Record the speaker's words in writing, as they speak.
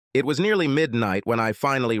It was nearly midnight when I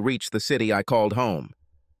finally reached the city I called home.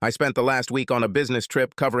 I spent the last week on a business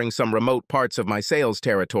trip covering some remote parts of my sales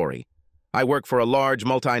territory. I work for a large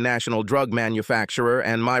multinational drug manufacturer,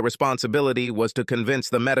 and my responsibility was to convince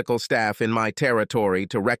the medical staff in my territory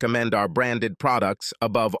to recommend our branded products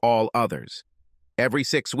above all others. Every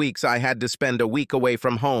 6 weeks, I had to spend a week away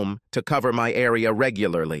from home to cover my area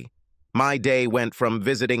regularly. My day went from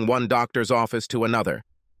visiting one doctor's office to another,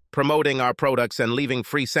 promoting our products and leaving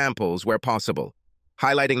free samples where possible,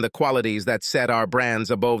 highlighting the qualities that set our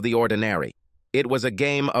brands above the ordinary. It was a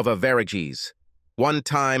game of averages. 1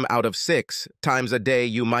 time out of 6 times a day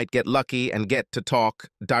you might get lucky and get to talk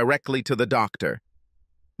directly to the doctor.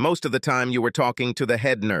 Most of the time you were talking to the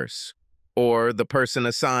head nurse, or the person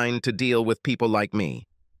assigned to deal with people like me.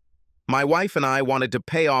 My wife and I wanted to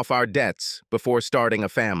pay off our debts before starting a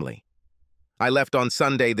family. I left on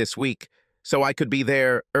Sunday this week, so I could be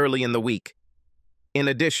there early in the week. In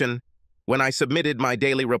addition, when I submitted my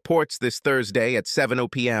daily reports this Thursday at 7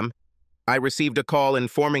 p.m., I received a call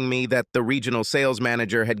informing me that the regional sales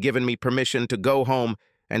manager had given me permission to go home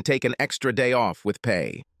and take an extra day off with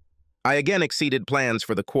pay. I again exceeded plans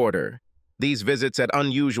for the quarter. These visits at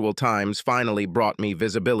unusual times finally brought me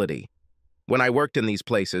visibility. When I worked in these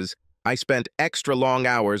places, I spent extra long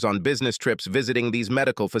hours on business trips visiting these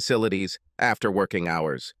medical facilities after working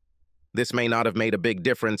hours. This may not have made a big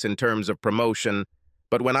difference in terms of promotion,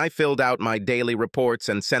 but when I filled out my daily reports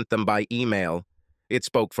and sent them by email, it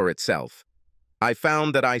spoke for itself. I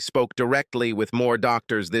found that I spoke directly with more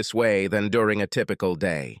doctors this way than during a typical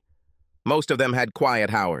day. Most of them had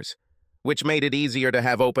quiet hours, which made it easier to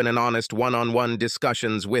have open and honest one-on-one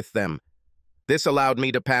discussions with them. This allowed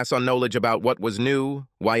me to pass on knowledge about what was new,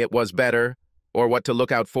 why it was better, or what to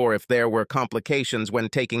look out for if there were complications when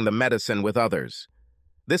taking the medicine with others.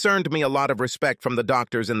 This earned me a lot of respect from the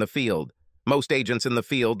doctors in the field. Most agents in the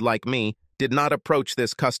field, like me, did not approach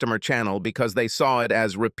this customer channel because they saw it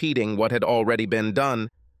as repeating what had already been done.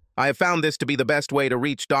 I have found this to be the best way to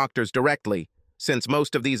reach doctors directly, since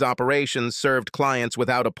most of these operations served clients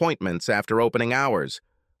without appointments after opening hours.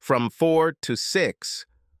 From 4 to 6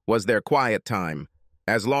 was their quiet time.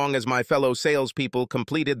 As long as my fellow salespeople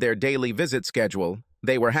completed their daily visit schedule,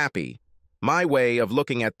 they were happy. My way of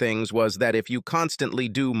looking at things was that if you constantly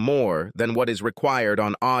do more than what is required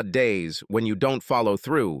on odd days when you don't follow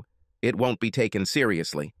through, it won't be taken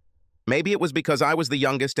seriously. Maybe it was because I was the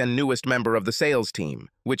youngest and newest member of the sales team,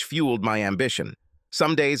 which fueled my ambition.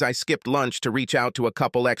 Some days I skipped lunch to reach out to a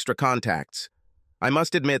couple extra contacts. I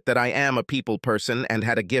must admit that I am a people person and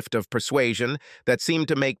had a gift of persuasion that seemed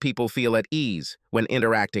to make people feel at ease when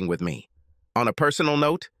interacting with me. On a personal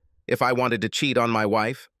note, if I wanted to cheat on my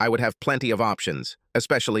wife, I would have plenty of options,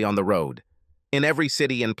 especially on the road. In every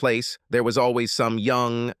city and place, there was always some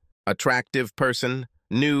young, attractive person,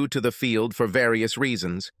 new to the field for various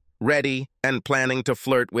reasons, ready and planning to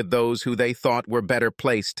flirt with those who they thought were better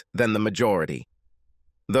placed than the majority.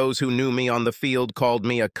 Those who knew me on the field called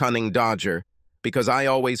me a cunning dodger because I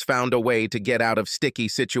always found a way to get out of sticky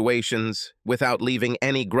situations without leaving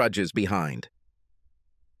any grudges behind.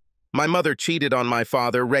 My mother cheated on my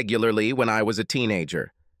father regularly when I was a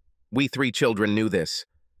teenager. We 3 children knew this.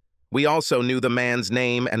 We also knew the man's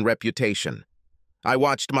name and reputation. I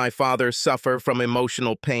watched my father suffer from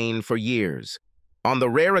emotional pain for years. On the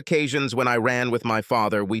rare occasions when I ran with my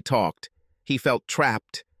father, we talked. He felt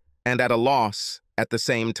trapped and at a loss at the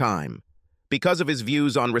same time. Because of his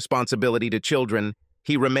views on responsibility to children,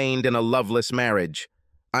 he remained in a loveless marriage.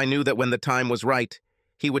 I knew that when the time was right,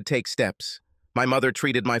 he would take steps. My mother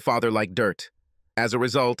treated my father like dirt. As a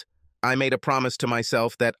result, I made a promise to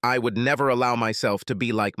myself that I would never allow myself to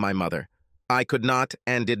be like my mother. I could not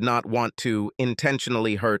and did not want to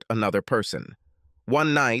intentionally hurt another person.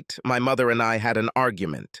 One night, my mother and I had an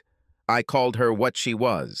argument. I called her what she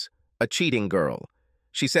was, a cheating girl.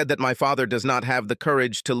 She said that my father does not have the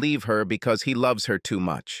courage to leave her because he loves her too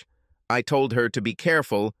much. I told her to be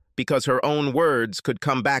careful because her own words could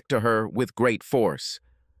come back to her with great force.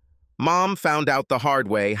 Mom found out the hard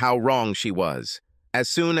way how wrong she was. As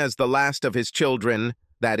soon as the last of his children,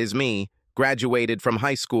 that is me, graduated from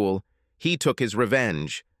high school, he took his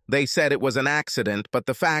revenge. They said it was an accident, but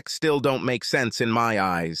the facts still don't make sense in my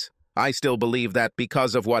eyes. I still believe that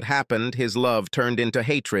because of what happened, his love turned into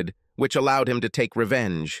hatred, which allowed him to take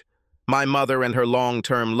revenge. My mother and her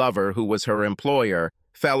long-term lover, who was her employer,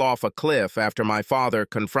 fell off a cliff after my father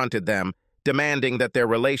confronted them, demanding that their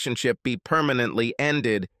relationship be permanently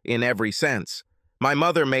ended in every sense. My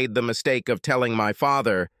mother made the mistake of telling my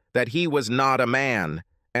father that he was not a man,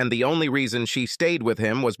 and the only reason she stayed with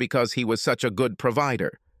him was because he was such a good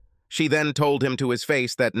provider. She then told him to his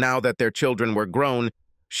face that now that their children were grown,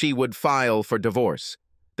 she would file for divorce.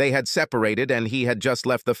 They had separated and he had just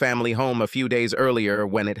left the family home a few days earlier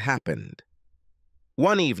when it happened.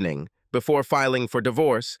 One evening, before filing for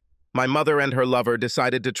divorce, my mother and her lover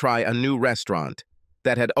decided to try a new restaurant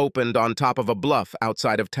that had opened on top of a bluff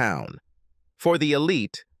outside of town. For the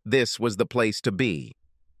elite, this was the place to be.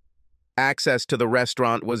 Access to the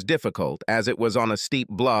restaurant was difficult as it was on a steep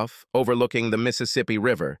bluff overlooking the Mississippi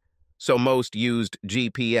River, so most used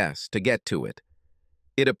GPS to get to it.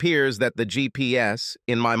 It appears that the GPS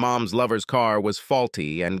in my mom's lover's car was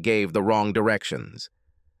faulty and gave the wrong directions.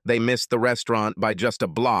 They missed the restaurant by just a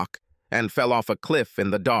block and fell off a cliff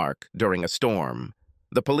in the dark during a storm.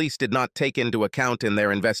 The police did not take into account in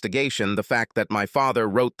their investigation the fact that my father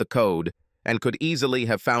wrote the code and could easily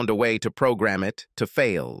have found a way to program it to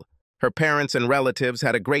fail. Her parents and relatives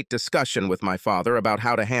had a great discussion with my father about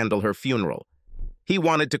how to handle her funeral. He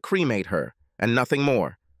wanted to cremate her, and nothing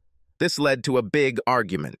more. This led to a big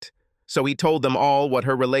argument, so he told them all what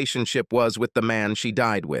her relationship was with the man she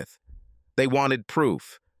died with. They wanted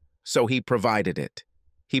proof, so he provided it.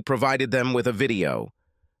 He provided them with a video.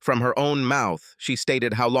 From her own mouth, she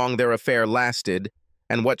stated how long their affair lasted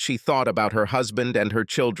and what she thought about her husband and her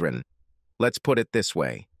children. Let's put it this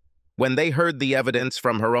way. When they heard the evidence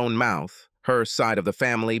from her own mouth, her side of the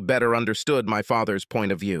family better understood my father's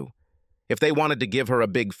point of view. If they wanted to give her a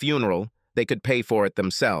big funeral, they could pay for it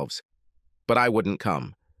themselves. But I wouldn't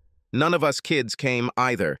come. None of us kids came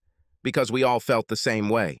either, because we all felt the same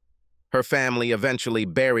way. Her family eventually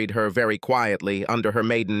buried her very quietly under her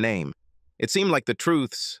maiden name. It seemed like the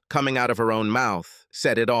truths coming out of her own mouth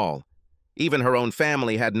said it all. Even her own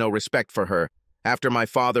family had no respect for her after my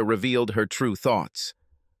father revealed her true thoughts.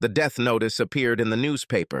 The death notice appeared in the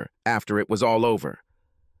newspaper after it was all over.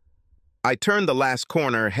 I turned the last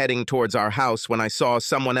corner heading towards our house when I saw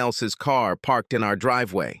someone else's car parked in our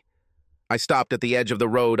driveway. I stopped at the edge of the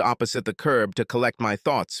road opposite the curb to collect my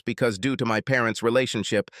thoughts because due to my parents'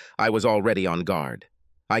 relationship, I was already on guard.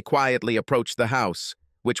 I quietly approached the house,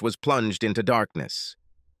 which was plunged into darkness.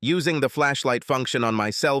 Using the flashlight function on my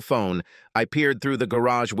cell phone, I peered through the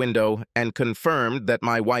garage window and confirmed that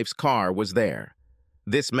my wife's car was there.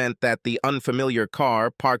 This meant that the unfamiliar car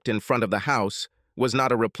parked in front of the house was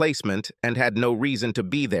not a replacement and had no reason to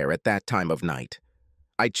be there at that time of night.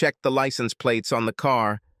 I checked the license plates on the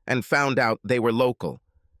car and found out they were local.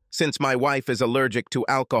 Since my wife is allergic to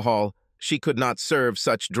alcohol, she could not serve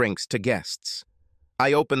such drinks to guests.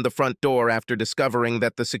 I opened the front door after discovering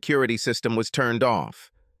that the security system was turned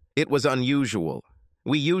off. It was unusual.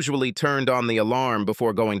 We usually turned on the alarm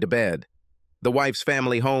before going to bed. The wife's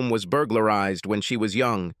family home was burglarized when she was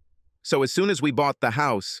young, so as soon as we bought the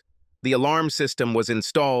house, the alarm system was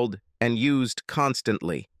installed and used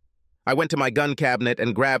constantly. I went to my gun cabinet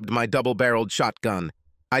and grabbed my double-barreled shotgun.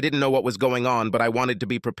 I didn't know what was going on, but I wanted to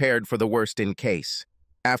be prepared for the worst in case.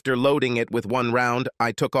 After loading it with one round,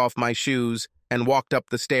 I took off my shoes and walked up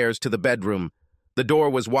the stairs to the bedroom. The door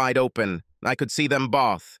was wide open. I could see them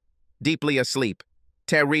both, deeply asleep,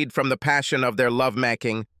 teared from the passion of their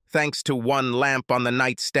lovemaking, thanks to one lamp on the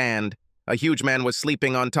nightstand. A huge man was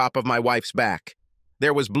sleeping on top of my wife's back.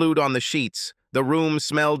 There was blood on the sheets. The room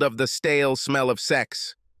smelled of the stale smell of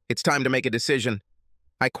sex. It's time to make a decision.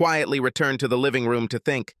 I quietly returned to the living room to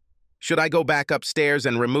think. Should I go back upstairs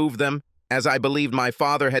and remove them, as I believed my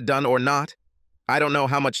father had done, or not? I don't know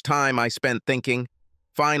how much time I spent thinking.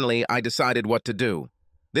 Finally, I decided what to do.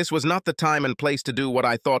 This was not the time and place to do what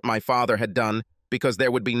I thought my father had done, because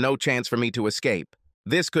there would be no chance for me to escape.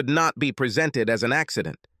 This could not be presented as an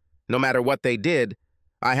accident. No matter what they did,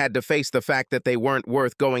 I had to face the fact that they weren't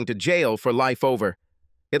worth going to jail for life over.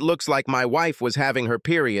 It looks like my wife was having her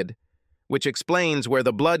period, which explains where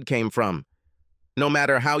the blood came from. No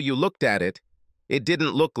matter how you looked at it, it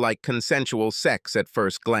didn't look like consensual sex at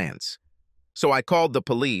first glance. So I called the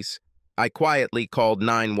police. I quietly called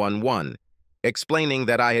 911, explaining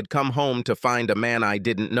that I had come home to find a man I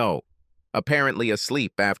didn't know, apparently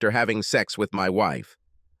asleep after having sex with my wife.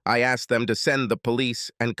 I asked them to send the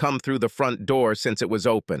police and come through the front door since it was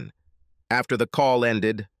open. After the call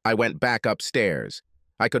ended, I went back upstairs.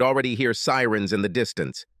 I could already hear sirens in the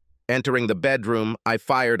distance. Entering the bedroom, I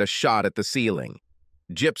fired a shot at the ceiling.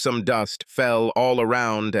 Gypsum dust fell all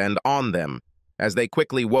around and on them as they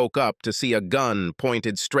quickly woke up to see a gun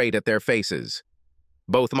pointed straight at their faces.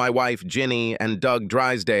 Both my wife, Ginny, and Doug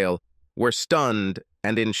Drysdale were stunned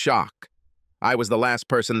and in shock. I was the last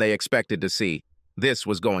person they expected to see. This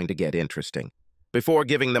was going to get interesting. Before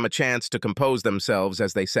giving them a chance to compose themselves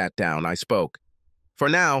as they sat down, I spoke. For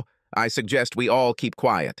now, I suggest we all keep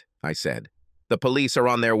quiet, I said. The police are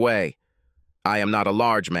on their way. I am not a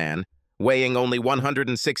large man, weighing only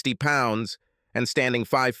 160 pounds, and standing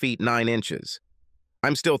 5 feet 9 inches.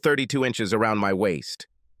 I'm still 32 inches around my waist.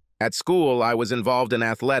 At school, I was involved in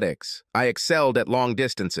athletics. I excelled at long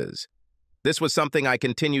distances. This was something I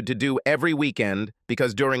continued to do every weekend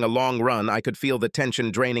because during a long run, I could feel the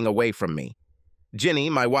tension draining away from me. Ginny,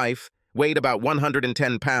 my wife, weighed about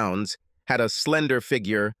 110 pounds, had a slender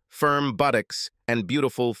figure, firm buttocks, and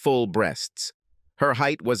beautiful full breasts. Her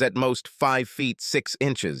height was at most 5 feet 6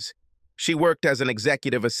 inches. She worked as an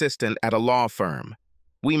executive assistant at a law firm.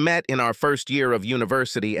 We met in our first year of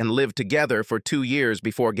university and lived together for 2 years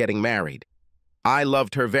before getting married. I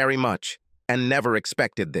loved her very much and never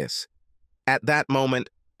expected this. At that moment,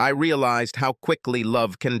 I realized how quickly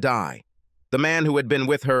love can die. The man who had been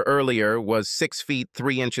with her earlier was 6 feet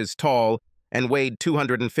 3 inches tall and weighed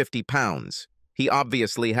 250 pounds. He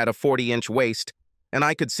obviously had a 40-inch waist, and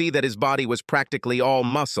I could see that his body was practically all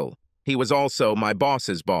muscle. He was also my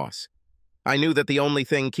boss's boss. I knew that the only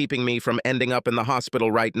thing keeping me from ending up in the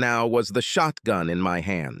hospital right now was the shotgun in my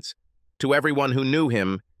hands. To everyone who knew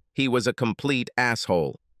him, he was a complete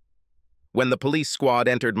asshole. When the police squad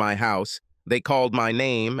entered my house, they called my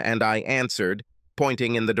name and I answered,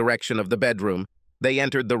 pointing in the direction of the bedroom. They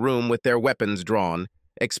entered the room with their weapons drawn,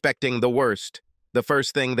 expecting the worst. The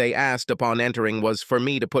first thing they asked upon entering was for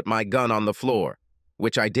me to put my gun on the floor,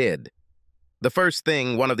 which I did. The first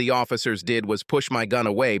thing one of the officers did was push my gun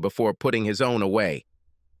away before putting his own away.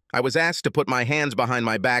 I was asked to put my hands behind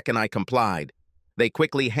my back and I complied. They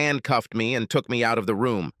quickly handcuffed me and took me out of the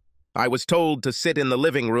room. I was told to sit in the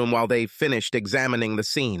living room while they finished examining the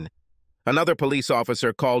scene. Another police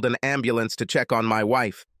officer called an ambulance to check on my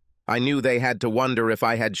wife. I knew they had to wonder if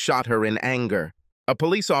I had shot her in anger. A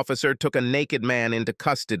police officer took a naked man into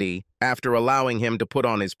custody after allowing him to put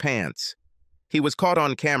on his pants. He was caught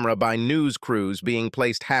on camera by news crews being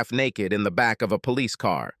placed half-naked in the back of a police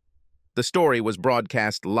car. The story was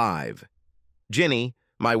broadcast live. Ginny,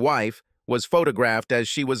 my wife, was photographed as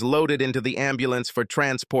she was loaded into the ambulance for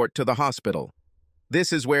transport to the hospital.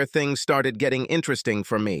 This is where things started getting interesting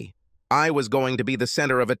for me. I was going to be the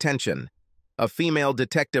center of attention. A female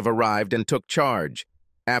detective arrived and took charge.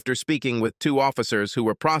 After speaking with 2 officers who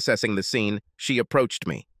were processing the scene, she approached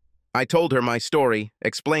me. I told her my story,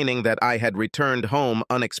 explaining that I had returned home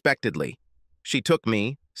unexpectedly. She took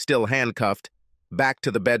me, still handcuffed, back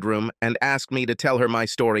to the bedroom and asked me to tell her my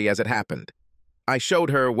story as it happened. I showed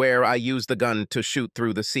her where I used the gun to shoot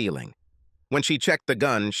through the ceiling. When she checked the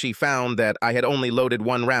gun, she found that I had only loaded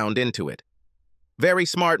 1 round into it. "Very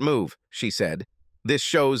smart move," she said. "This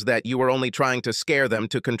shows that you were only trying to scare them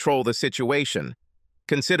to control the situation.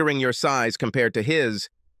 Considering your size compared to his,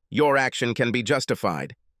 your action can be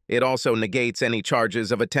justified. It also negates any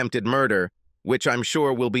charges of attempted murder, which I'm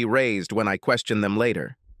sure will be raised when I question them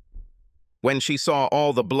later." When she saw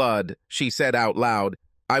all the blood, she said out loud,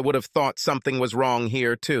 "I would have thought something was wrong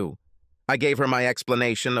here too." I gave her my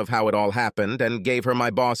explanation of how it all happened and gave her my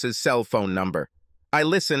boss's cell phone number. I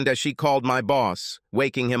listened as she called my boss,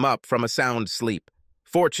 waking him up from a sound sleep.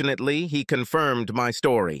 Fortunately, he confirmed my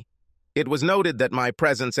story. It was noted that my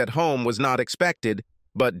presence at home was not expected,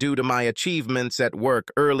 but due to my achievements at work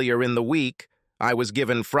earlier in the week, I was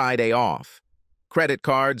given Friday off. Credit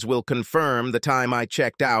cards will confirm the time I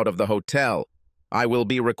checked out of the hotel. I will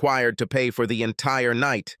be required to pay for the entire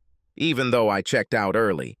night, even though I checked out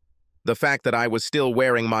early. The fact that I was still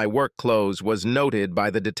wearing my work clothes was noted by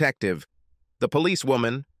the detective. The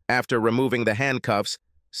policewoman, after removing the handcuffs,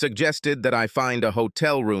 suggested that I find a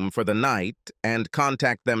hotel room for the night and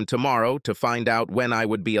contact them tomorrow to find out when I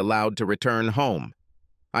would be allowed to return home.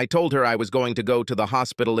 I told her I was going to go to the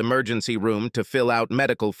hospital emergency room to fill out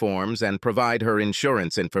medical forms and provide her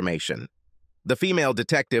insurance information. The female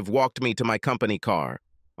detective walked me to my company car.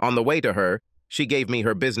 On the way to her, she gave me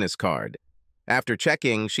her business card. After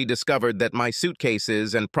checking, she discovered that my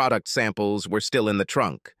suitcases and product samples were still in the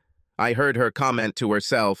trunk. I heard her comment to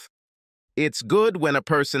herself, "It's good when a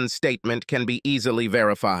person's statement can be easily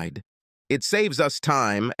verified. It saves us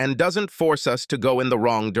time and doesn't force us to go in the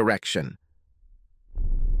wrong direction."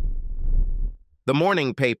 The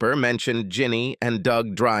morning paper mentioned Ginny and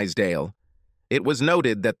Doug Drysdale. It was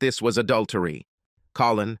noted that this was adultery.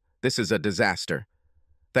 "Colin, this is a disaster.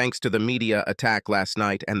 Thanks to the media attack last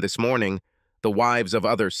night and this morning, the wives of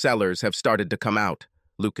other sellers have started to come out,"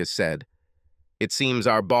 Lucas said. "It seems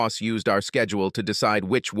our boss used our schedule to decide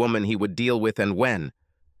which woman he would deal with and when.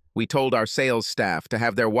 We told our sales staff to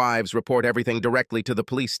have their wives report everything directly to the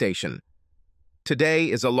police station. Today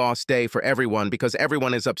is a lost day for everyone because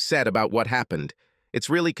everyone is upset about what happened. It's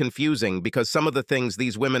really confusing because some of the things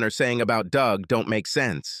these women are saying about Doug don't make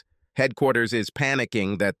sense. Headquarters is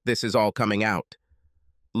panicking that this is all coming out,"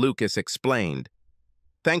 Lucas explained.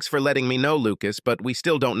 Thanks for letting me know, Lucas, but we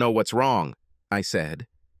still don't know what's wrong, I said.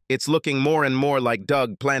 It's looking more and more like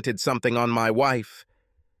Doug planted something on my wife.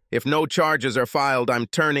 If no charges are filed, I'm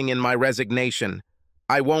turning in my resignation.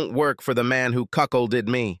 I won't work for the man who cuckolded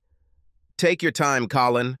me. Take your time,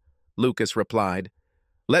 Colin, Lucas replied.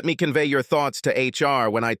 Let me convey your thoughts to HR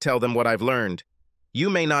when I tell them what I've learned. You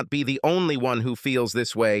may not be the only one who feels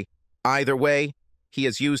this way. Either way, he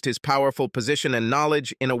has used his powerful position and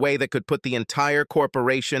knowledge in a way that could put the entire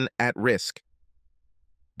corporation at risk.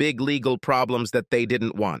 Big legal problems that they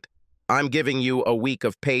didn't want. I'm giving you a week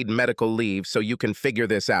of paid medical leave so you can figure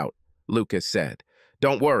this out, Lucas said.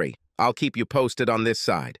 Don't worry, I'll keep you posted on this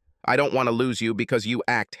side. I don't want to lose you because you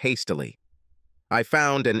act hastily. I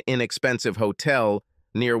found an inexpensive hotel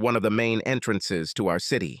near one of the main entrances to our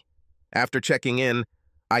city. After checking in,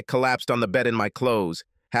 I collapsed on the bed in my clothes,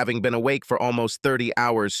 having been awake for almost 30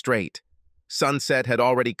 hours straight. Sunset had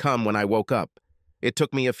already come when I woke up. It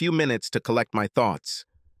took me a few minutes to collect my thoughts.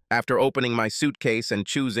 After opening my suitcase and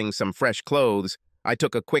choosing some fresh clothes, I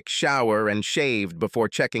took a quick shower and shaved before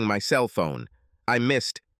checking my cell phone. I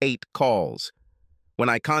missed 8 calls. When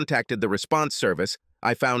I contacted the response service,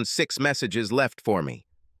 I found 6 messages left for me.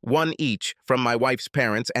 1 each from my wife's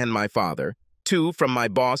parents and my father, 2 from my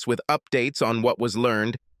boss with updates on what was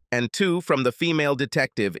learned, and 2 from the female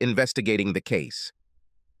detective investigating the case.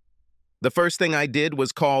 The first thing I did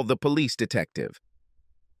was call the police detective.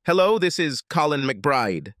 Hello, this is Colin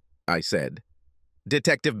McBride, I said.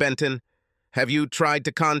 Detective Benton, have you tried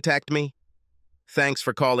to contact me? Thanks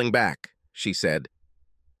for calling back, she said.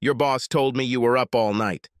 Your boss told me you were up all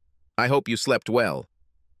night. I hope you slept well.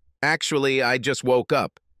 Actually, I just woke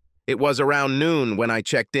up. It was around noon when I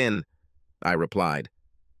checked in, I replied.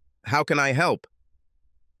 How can I help?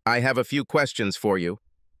 I have a few questions for you,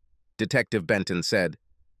 Detective Benton said.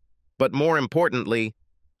 But more importantly,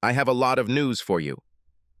 I have a lot of news for you.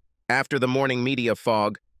 After the morning media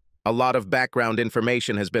fog, a lot of background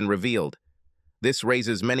information has been revealed. This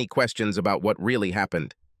raises many questions about what really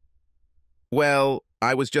happened. Well,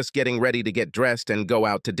 I was just getting ready to get dressed and go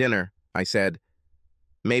out to dinner, I said.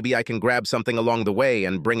 Maybe I can grab something along the way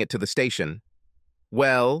and bring it to the station.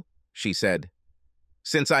 Well, she said,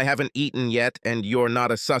 since I haven't eaten yet and you're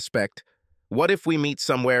not a suspect, what if we meet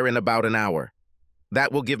somewhere in about an hour?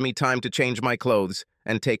 That will give me time to change my clothes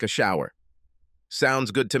and take a shower.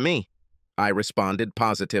 Sounds good to me, I responded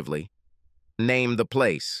positively. Name the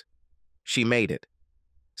place. She made it.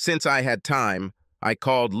 Since I had time, I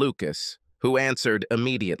called Lucas, who answered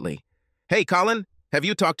immediately. Hey, Colin, have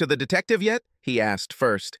you talked to the detective yet? He asked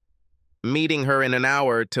first. Meeting her in an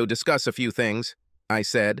hour to discuss a few things, I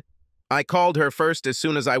said. I called her first as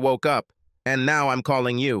soon as I woke up, and now I'm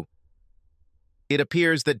calling you. It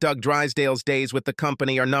appears that Doug Drysdale's days with the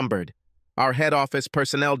company are numbered. Our head office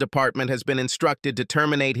personnel department has been instructed to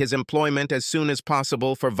terminate his employment as soon as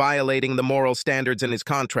possible for violating the moral standards in his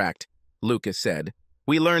contract, Lucas said.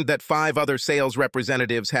 We learned that 5 other sales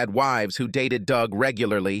representatives had wives who dated Doug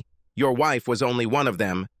regularly. Your wife was only one of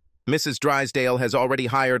them. Mrs. Drysdale has already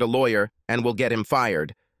hired a lawyer and will get him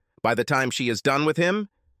fired. By the time she is done with him,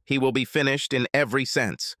 he will be finished in every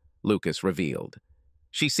sense, Lucas revealed.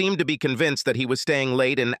 She seemed to be convinced that he was staying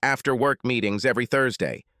late in after-work meetings every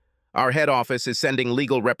Thursday. Our head office is sending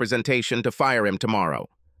legal representation to fire him tomorrow.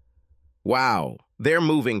 Wow, they're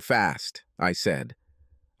moving fast, I said.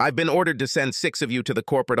 I've been ordered to send 6 of you to the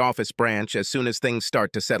corporate office branch as soon as things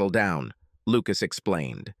start to settle down, Lucas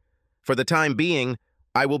explained. For the time being,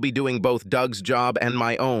 I will be doing both Doug's job and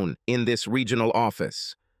my own in this regional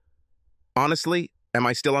office. Honestly, am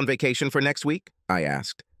I still on vacation for next week? I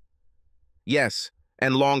asked. Yes,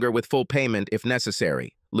 and longer with full payment if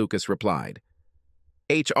necessary, Lucas replied.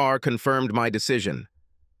 HR confirmed my decision.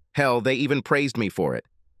 Hell, they even praised me for it.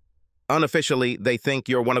 Unofficially, they think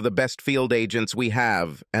you're one of the best field agents we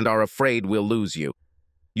have and are afraid we'll lose you.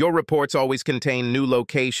 Your reports always contain new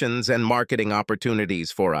locations and marketing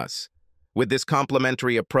opportunities for us. With this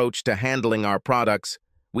complementary approach to handling our products,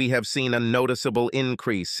 we have seen a noticeable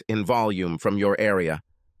increase in volume from your area.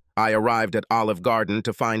 I arrived at Olive Garden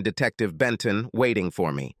to find Detective Benton waiting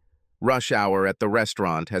for me. Rush hour at the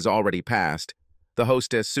restaurant has already passed. The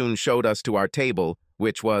hostess soon showed us to our table,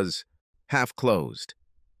 which was half closed.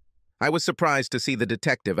 I was surprised to see the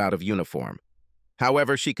detective out of uniform.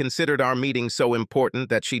 However, she considered our meeting so important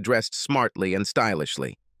that she dressed smartly and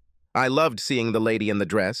stylishly. I loved seeing the lady in the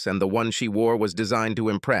dress, and the one she wore was designed to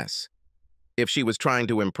impress. If she was trying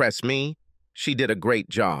to impress me, she did a great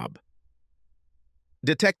job.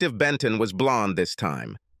 Detective Benton was blonde this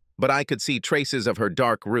time, but I could see traces of her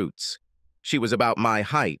dark roots. She was about my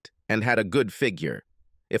height and had a good figure.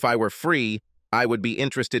 If I were free, I would be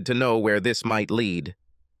interested to know where this might lead.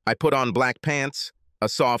 I put on black pants, a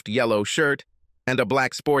soft yellow shirt, and a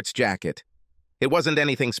black sports jacket. It wasn't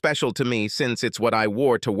anything special to me since it's what I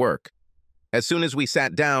wore to work. As soon as we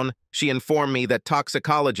sat down, she informed me that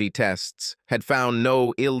toxicology tests had found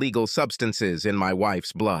no illegal substances in my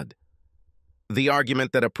wife's blood. The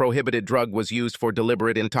argument that a prohibited drug was used for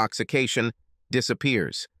deliberate intoxication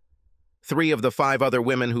disappears. 3 of the 5 other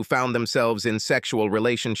women who found themselves in sexual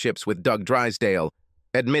relationships with Doug Drysdale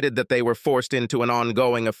admitted that they were forced into an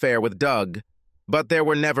ongoing affair with Doug, but there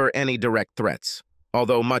were never any direct threats,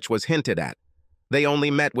 although much was hinted at. They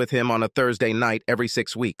only met with him on a Thursday night every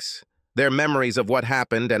 6 weeks. Their memories of what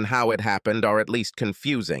happened and how it happened are at least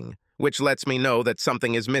confusing, which lets me know that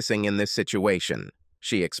something is missing in this situation,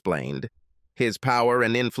 she explained. His power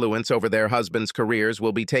and influence over their husbands' careers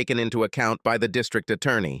will be taken into account by the district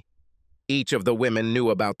attorney. Each of the women knew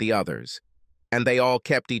about the others, and they all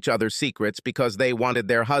kept each other's secrets because they wanted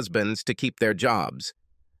their husbands to keep their jobs.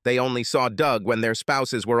 They only saw Doug when their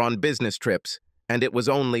spouses were on business trips, and it was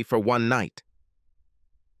only for one night.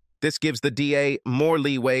 This gives the DA more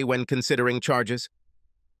leeway when considering charges.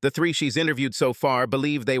 The 3 she's interviewed so far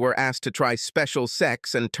believe they were asked to try special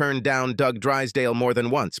sex and turned down Doug Drysdale more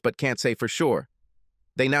than once, but can't say for sure.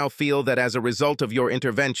 They now feel that as a result of your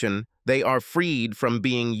intervention, they are freed from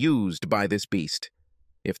being used by this beast,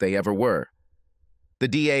 if they ever were. The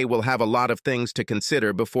DA will have a lot of things to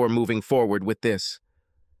consider before moving forward with this.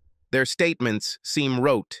 Their statements seem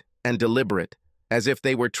rote and deliberate, as if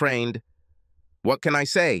they were trained. What can I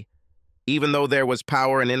say? Even though there was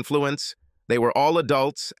power and influence, they were all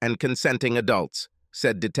adults and consenting adults,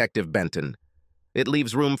 said Detective Benton. It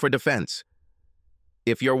leaves room for defense.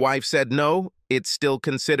 If your wife said no, it's still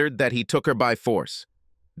considered that he took her by force,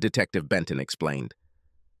 Detective Benton explained.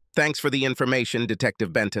 Thanks for the information,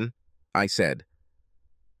 Detective Benton, I said.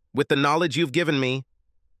 With the knowledge you've given me,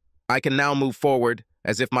 I can now move forward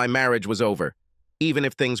as if my marriage was over, even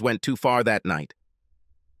if things went too far that night.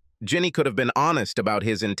 Ginny could have been honest about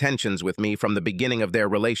his intentions with me from the beginning of their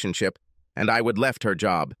relationship, and I would left her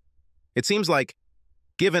job. It seems like,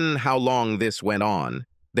 given how long this went on,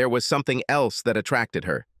 there was something else that attracted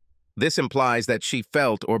her. This implies that she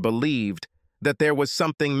felt or believed that there was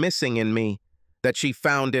something missing in me that she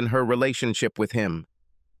found in her relationship with him.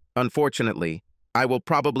 Unfortunately, I will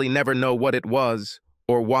probably never know what it was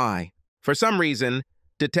or why. For some reason,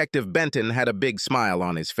 Detective Benton had a big smile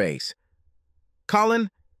on his face. Colin,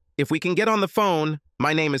 if we can get on the phone,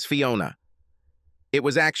 my name is Fiona. It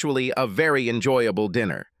was actually a very enjoyable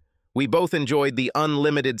dinner. We both enjoyed the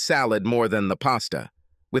unlimited salad more than the pasta.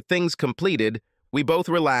 With things completed, we both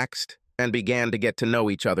relaxed and began to get to know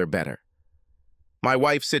each other better. My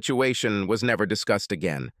wife's situation was never discussed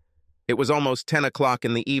again. It was almost 10 o'clock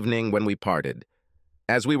in the evening when we parted.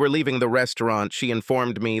 As we were leaving the restaurant, she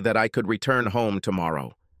informed me that I could return home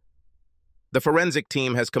tomorrow. The forensic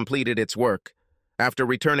team has completed its work. After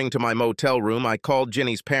returning to my motel room, I called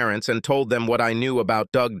Ginny's parents and told them what I knew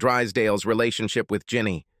about Doug Drysdale's relationship with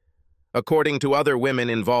Ginny. According to other women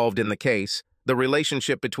involved in the case, the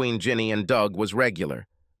relationship between Ginny and Doug was regular.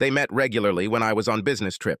 They met regularly when I was on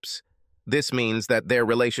business trips. This means that their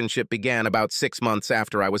relationship began about 6 months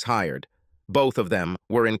after I was hired. Both of them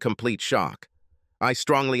were in complete shock. I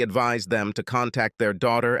strongly advised them to contact their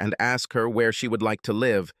daughter and ask her where she would like to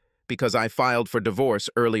live, because I filed for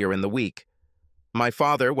divorce earlier in the week. My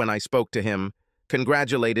father, when I spoke to him,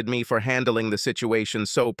 congratulated me for handling the situation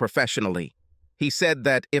so professionally. He said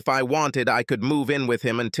that if I wanted, I could move in with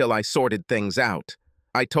him until I sorted things out.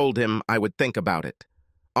 I told him I would think about it.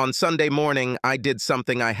 On Sunday morning, I did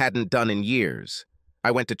something I hadn't done in years.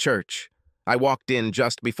 I went to church. I walked in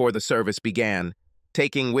just before the service began,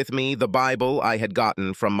 taking with me the Bible I had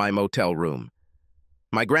gotten from my motel room.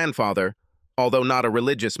 My grandfather, although not a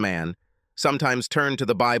religious man, sometimes turned to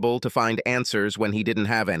the Bible to find answers when he didn't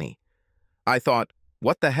have any. I thought,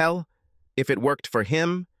 what the hell? If it worked for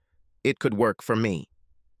him, it could work for me.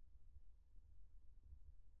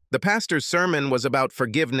 The pastor's sermon was about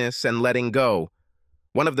forgiveness and letting go.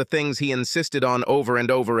 One of the things he insisted on over and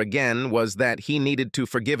over again was that he needed to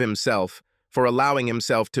forgive himself for allowing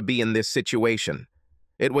himself to be in this situation.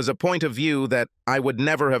 It was a point of view that I would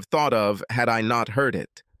never have thought of had I not heard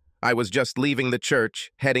it. I was just leaving the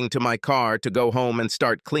church, heading to my car to go home and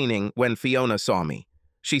start cleaning when Fiona saw me.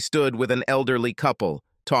 She stood with an elderly couple,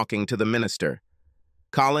 talking to the minister.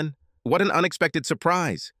 Colin, what an unexpected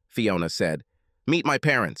surprise, Fiona said. Meet my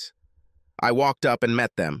parents. I walked up and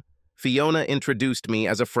met them. Fiona introduced me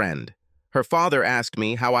as a friend. Her father asked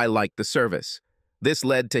me how I liked the service. This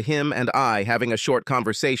led to him and I having a short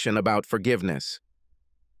conversation about forgiveness.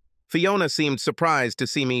 Fiona seemed surprised to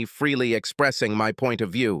see me freely expressing my point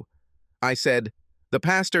of view. I said, The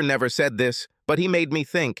pastor never said this, but he made me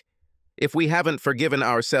think. If we haven't forgiven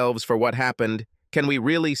ourselves for what happened, can we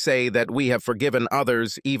really say that we have forgiven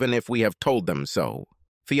others even if we have told them so?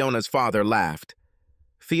 Fiona's father laughed.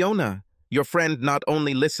 Fiona, your friend not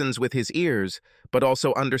only listens with his ears, but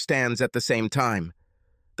also understands at the same time.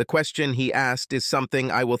 The question he asked is something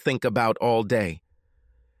I will think about all day.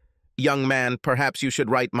 Young man, perhaps you should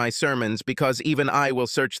write my sermons because even I will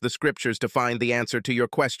search the scriptures to find the answer to your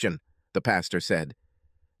question, the pastor said.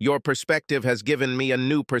 Your perspective has given me a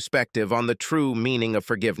new perspective on the true meaning of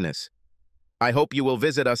forgiveness. I hope you will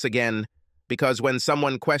visit us again, because when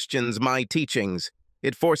someone questions my teachings,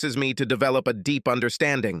 it forces me to develop a deep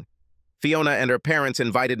understanding. Fiona and her parents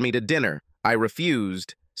invited me to dinner. I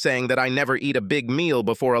refused, saying that I never eat a big meal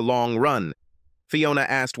before a long run. Fiona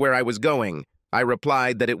asked where I was going. I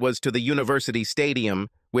replied that it was to the university stadium,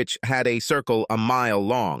 which had a circle a mile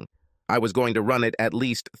long. I was going to run it at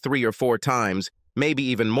least 3 or 4 times, maybe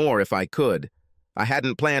even more if I could. I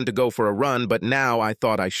hadn't planned to go for a run, but now I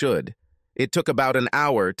thought I should. It took about an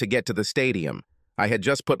hour to get to the stadium. I had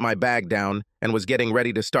just put my bag down and was getting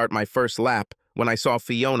ready to start my first lap when I saw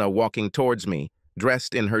Fiona walking towards me,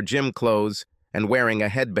 dressed in her gym clothes and wearing a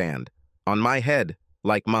headband, on my head,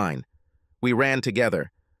 like mine. We ran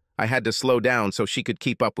together. I had to slow down so she could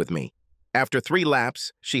keep up with me. After 3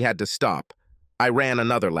 laps, she had to stop. I ran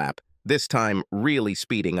another lap, this time really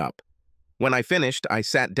speeding up. When I finished, I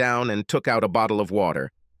sat down and took out a bottle of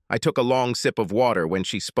water. I took a long sip of water when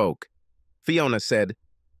she spoke. Fiona said,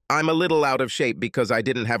 I'm a little out of shape because I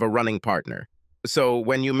didn't have a running partner. So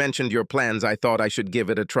when you mentioned your plans, I thought I should give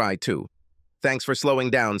it a try too. Thanks for slowing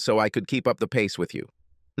down so I could keep up the pace with you.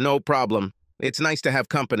 No problem. It's nice to have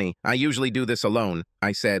company. I usually do this alone,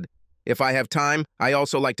 I said. If I have time, I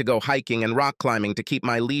also like to go hiking and rock climbing to keep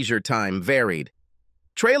my leisure time varied.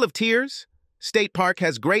 Trail of Tears? State Park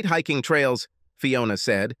has great hiking trails, Fiona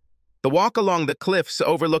said. The walk along the cliffs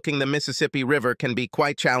overlooking the Mississippi River can be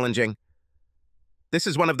quite challenging. This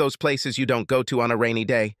is one of those places you don't go to on a rainy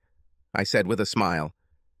day, I said with a smile.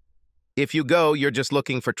 If you go, you're just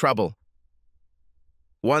looking for trouble.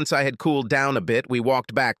 Once I had cooled down a bit, we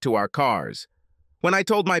walked back to our cars. When I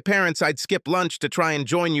told my parents I'd skip lunch to try and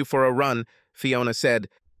join you for a run, Fiona said,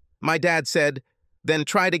 my dad said, then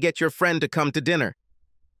try to get your friend to come to dinner.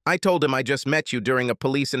 I told him I just met you during a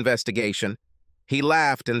police investigation. He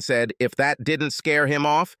laughed and said if that didn't scare him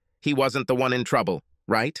off, he wasn't the one in trouble,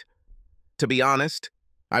 right? To be honest,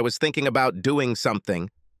 I was thinking about doing something,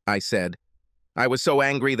 I said. I was so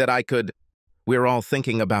angry that I could. We're all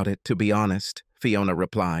thinking about it, to be honest, Fiona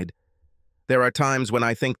replied. There are times when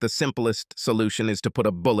I think the simplest solution is to put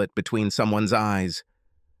a bullet between someone's eyes.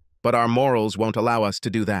 But our morals won't allow us to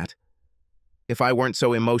do that. If I weren't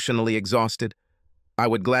so emotionally exhausted, I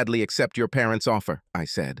would gladly accept your parents' offer, I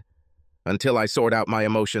said. Until I sort out my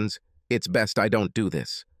emotions, it's best I don't do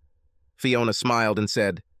this. Fiona smiled and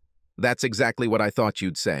said, That's exactly what I thought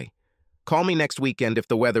you'd say. Call me next weekend if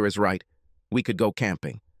the weather is right. We could go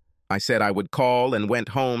camping. I said I would call and went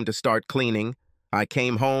home to start cleaning. I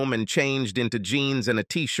came home and changed into jeans and a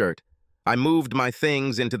t-shirt. I moved my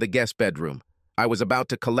things into the guest bedroom. I was about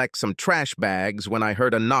to collect some trash bags when I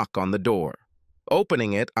heard a knock on the door.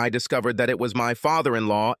 Opening it, I discovered that it was my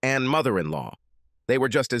father-in-law and mother-in-law. They were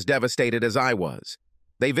just as devastated as I was.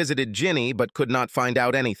 They visited Ginny but could not find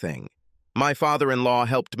out anything. My father-in-law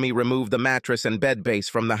helped me remove the mattress and bed base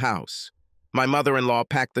from the house. My mother-in-law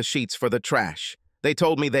packed the sheets for the trash. They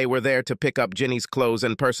told me they were there to pick up Ginny's clothes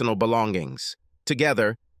and personal belongings.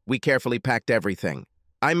 Together, we carefully packed everything.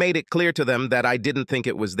 I made it clear to them that I didn't think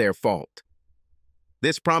it was their fault.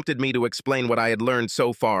 This prompted me to explain what I had learned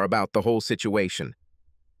so far about the whole situation.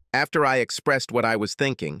 After I expressed what I was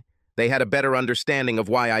thinking, they had a better understanding of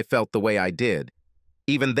why I felt the way I did.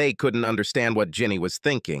 Even they couldn't understand what Ginny was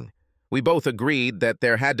thinking. We both agreed that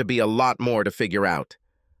there had to be a lot more to figure out.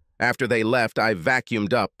 After they left, I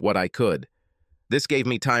vacuumed up what I could. This gave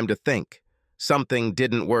me time to think. Something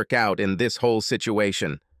didn't work out in this whole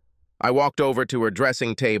situation. I walked over to her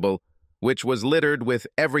dressing table, which was littered with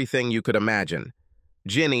everything you could imagine.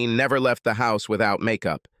 Ginny never left the house without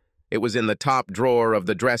makeup. It was in the top drawer of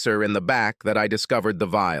the dresser in the back that I discovered the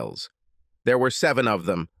vials. There were 7 of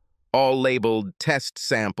them, all labeled test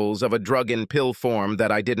samples of a drug in pill form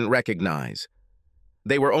that I didn't recognize.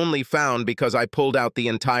 They were only found because I pulled out the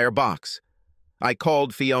entire box. I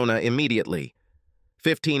called Fiona immediately.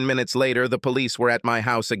 15 minutes later, the police were at my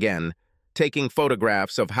house again, taking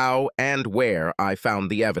photographs of how and where I found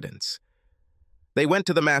the evidence. They went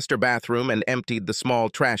to the master bathroom and emptied the small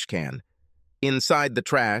trash can. Inside the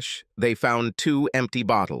trash, they found 2 empty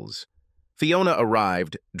bottles. Fiona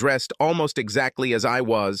arrived, dressed almost exactly as I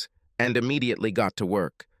was, and immediately got to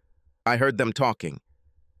work. I heard them talking.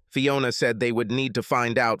 Fiona said they would need to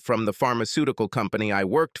find out from the pharmaceutical company I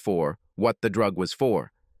worked for what the drug was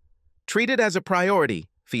for. "Treat it as a priority,"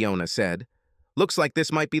 Fiona said. "Looks like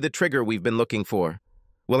this might be the trigger we've been looking for.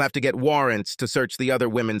 We'll have to get warrants to search the other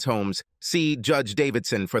women's homes. See Judge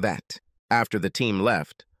Davidson for that." After the team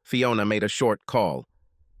left, Fiona made a short call.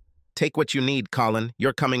 "Take what you need, Colin.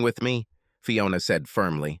 You're coming with me," Fiona said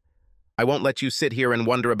firmly. "I won't let you sit here and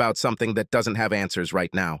wonder about something that doesn't have answers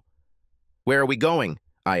right now." "Where are we going?"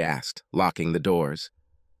 I asked, locking the doors.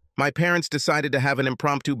 "My parents decided to have an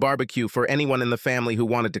impromptu barbecue for anyone in the family who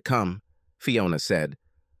wanted to come," Fiona said.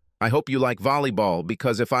 "I hope you like volleyball,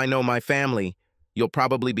 because if I know my family, you'll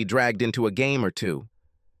probably be dragged into a game or two."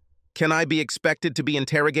 "Can I be expected to be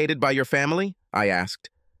interrogated by your family?" I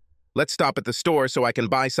asked. "Let's stop at the store so I can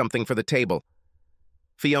buy something for the table."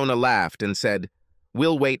 Fiona laughed and said,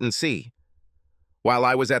 "We'll wait and see." While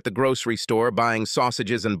I was at the grocery store buying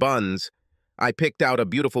sausages and buns, I picked out a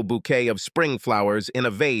beautiful bouquet of spring flowers in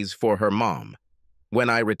a vase for her mom. When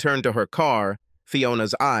I returned to her car,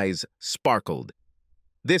 Fiona's eyes sparkled.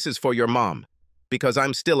 "This is for your mom, because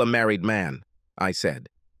I'm still a married man," I said.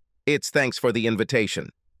 "It's thanks for the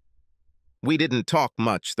invitation." We didn't talk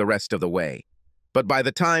much the rest of the way, but by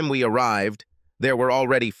the time we arrived, there were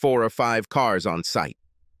already 4 or 5 cars on site.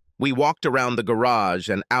 We walked around the garage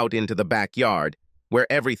and out into the backyard, where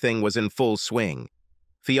everything was in full swing.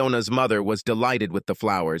 Fiona's mother was delighted with the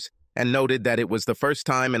flowers and noted that it was the first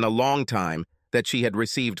time in a long time that she had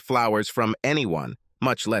received flowers from anyone,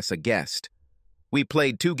 much less a guest. We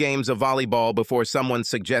played 2 games of volleyball before someone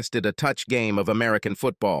suggested a touch game of American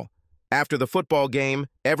football. After the football game,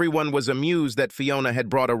 everyone was amused that Fiona had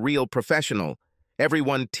brought a real professional.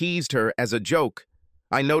 Everyone teased her as a joke.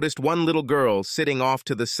 I noticed one little girl sitting off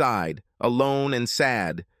to the side, alone and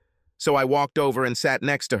sad. So I walked over and sat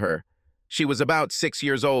next to her. She was about 6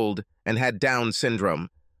 years old and had Down syndrome.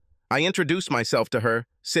 I introduced myself to her,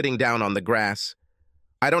 sitting down on the grass.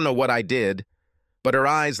 I don't know what I did, but her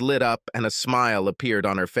eyes lit up and a smile appeared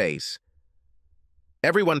on her face.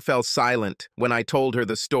 Everyone fell silent when I told her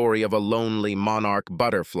the story of a lonely monarch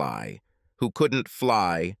butterfly who couldn't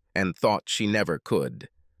fly and thought she never could.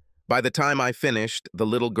 By the time I finished, the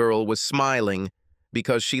little girl was smiling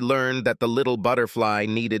because she learned that the little butterfly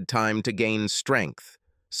needed time to gain strength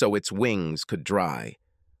so its wings could dry.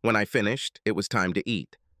 When I finished, it was time to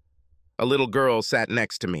eat. A little girl sat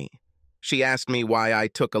next to me. She asked me why I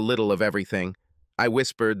took a little of everything. I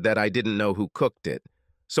whispered that I didn't know who cooked it,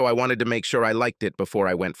 so I wanted to make sure I liked it before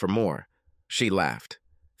I went for more. She laughed.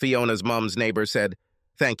 Fiona's mom's neighbor said,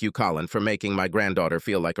 "Thank you, Colin, for making my granddaughter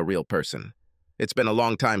feel like a real person. It's been a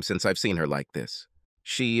long time since I've seen her like this."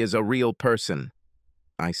 "She is a real person,"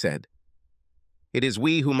 I said. "It is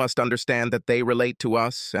we who must understand that they relate to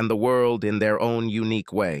us and the world in their own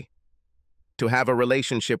unique way. To have a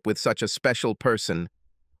relationship with such a special person,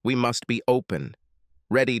 we must be open,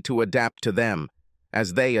 ready to adapt to them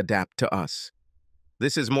as they adapt to us.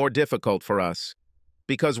 This is more difficult for us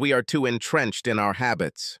because we are too entrenched in our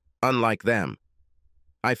habits, unlike them."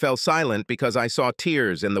 I fell silent because I saw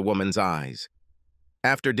tears in the woman's eyes.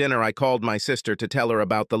 After dinner, I called my sister to tell her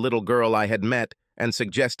about the little girl I had met and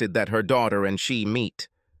suggested that her daughter and she meet.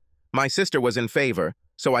 My sister was in favor,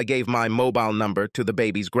 so I gave my mobile number to the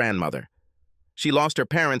baby's grandmother. "She lost her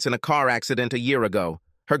parents in a car accident a year ago.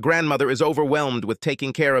 Her grandmother is overwhelmed with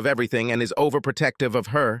taking care of everything and is overprotective of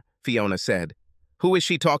her," Fiona said. "Who is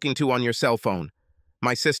she talking to on your cell phone?"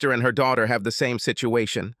 "My sister and her daughter have the same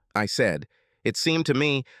situation," I said. It seemed to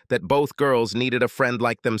me that both girls needed a friend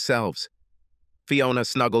like themselves. Fiona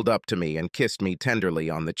snuggled up to me and kissed me tenderly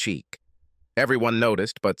on the cheek. Everyone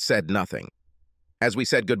noticed but said nothing. As we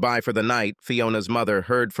said goodbye for the night, Fiona's mother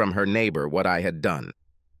heard from her neighbor what I had done.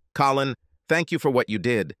 "Colin, thank you for what you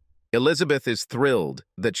did. Elizabeth is thrilled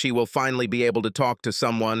that she will finally be able to talk to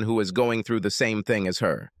someone who is going through the same thing as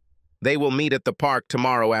her. They will meet at the park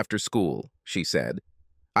tomorrow after school," she said.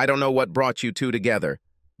 "I don't know what brought you two together,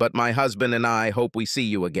 but my husband and I hope we see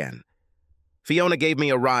you again." Fiona gave me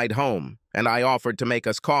a ride home, and I offered to make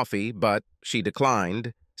us coffee, but she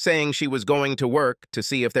declined, saying she was going to work to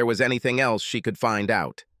see if there was anything else she could find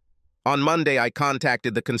out. On Monday, I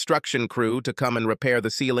contacted the construction crew to come and repair the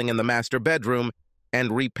ceiling in the master bedroom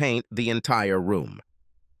and repaint the entire room.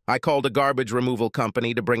 I called a garbage removal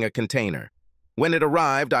company to bring a container. When it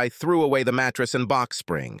arrived, I threw away the mattress and box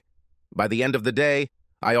spring. By the end of the day,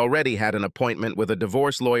 I already had an appointment with a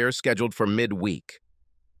divorce lawyer scheduled for mid-week.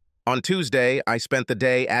 On Tuesday, I spent the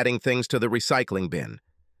day adding things to the recycling bin.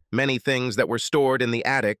 Many things that were stored in the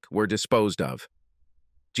attic were disposed of.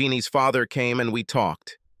 Jeannie's father came and we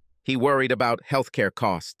talked. He worried about healthcare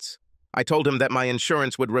costs. I told him that my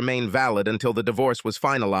insurance would remain valid until the divorce was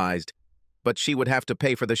finalized, but she would have to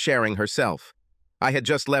pay for the sharing herself. I had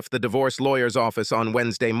just left the divorce lawyer's office on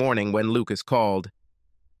Wednesday morning when Lucas called.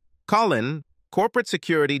 "Colin, corporate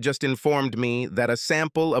security just informed me that a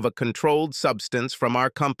sample of a controlled substance from our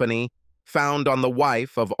company found on the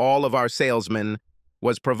wife of all of our salesmen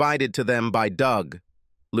was provided to them by Doug,"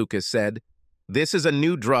 Lucas said. "This is a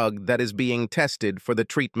new drug that is being tested for the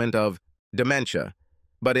treatment of dementia,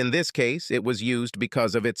 but in this case it was used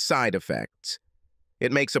because of its side effects.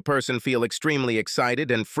 It makes a person feel extremely excited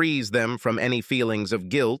and frees them from any feelings of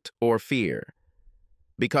guilt or fear.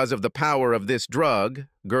 Because of the power of this drug,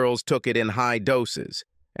 girls took it in high doses,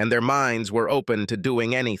 and their minds were open to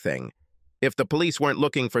doing anything. If the police weren't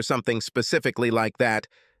looking for something specifically like that,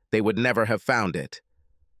 they would never have found it.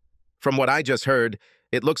 From what I just heard,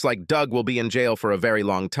 it looks like Doug will be in jail for a very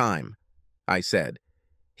long time," I said.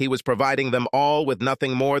 "He was providing them all with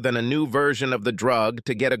nothing more than a new version of the drug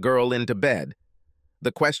to get a girl into bed.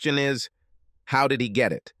 The question is, how did he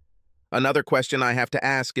get it? Another question I have to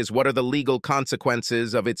ask is, what are the legal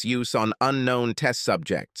consequences of its use on unknown test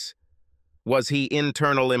subjects? Was he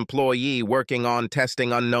internal employee working on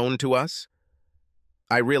testing unknown to us?"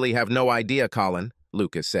 "I really have no idea, Colin,"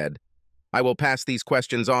 Lucas said. "I will pass these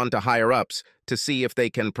questions on to higher-ups to see if they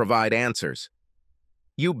can provide answers."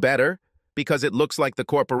 "You better, because it looks like the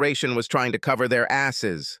corporation was trying to cover their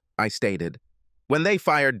asses," I stated, "when they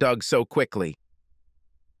fired Doug so quickly."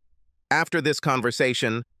 After this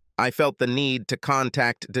conversation, I felt the need to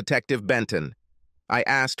contact Detective Benton. I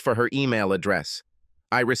asked for her email address.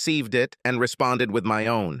 I received it and responded with my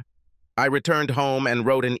own. I returned home and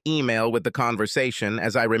wrote an email with the conversation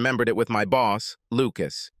as I remembered it with my boss,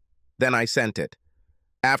 Lucas. Then I sent it.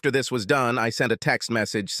 After this was done, I sent a text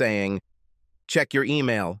message saying, "Check your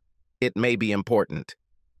email. It may be important."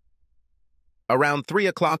 Around 3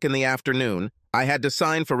 o'clock in the afternoon, I had to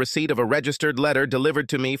sign for receipt of a registered letter delivered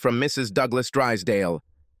to me from Mrs. Douglas Drysdale.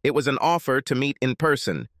 It was an offer to meet in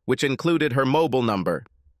person, which included her mobile number.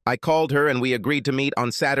 I called her and we agreed to meet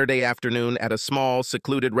on Saturday afternoon at a small,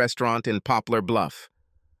 secluded restaurant in Poplar Bluff.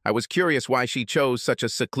 I was curious why she chose such a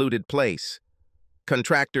secluded place.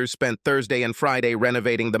 Contractors spent Thursday and Friday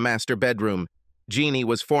renovating the master bedroom. Jeannie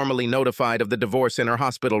was formally notified of the divorce in her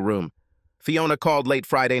hospital room. Fiona called late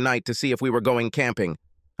Friday night to see if we were going camping.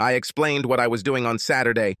 I explained what I was doing on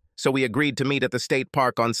Saturday, so we agreed to meet at the state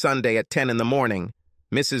park on Sunday at 10 in the morning.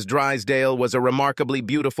 Mrs. Drysdale was a remarkably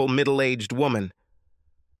beautiful middle-aged woman.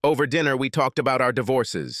 Over dinner, we talked about our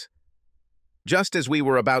divorces. Just as we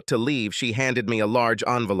were about to leave, she handed me a large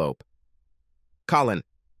envelope. "Colin,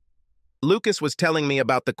 Lucas was telling me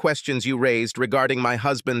about the questions you raised regarding my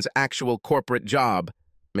husband's actual corporate job,"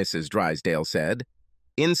 Mrs. Drysdale said.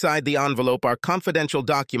 "Inside the envelope are confidential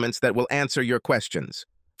documents that will answer your questions.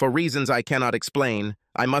 For reasons I cannot explain,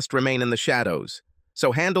 I must remain in the shadows.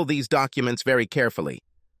 So handle these documents very carefully.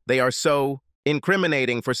 They are so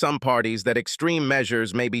incriminating for some parties that extreme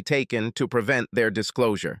measures may be taken to prevent their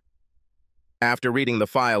disclosure." After reading the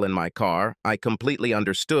file in my car, I completely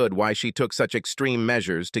understood why she took such extreme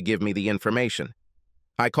measures to give me the information.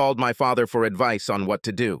 I called my father for advice on what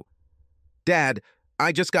to do. "Dad,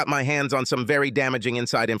 I just got my hands on some very damaging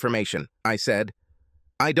inside information," I said.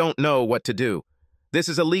 "I don't know what to do. This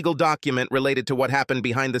is a legal document related to what happened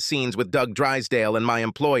behind the scenes with Doug Drysdale and my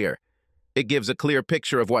employer. It gives a clear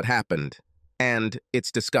picture of what happened, and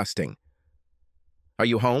it's disgusting." "Are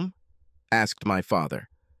you home?" asked my father.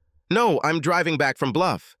 "No, I'm driving back from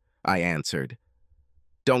Bluff," I answered.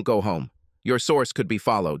 "Don't go home. Your source could be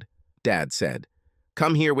followed," Dad said.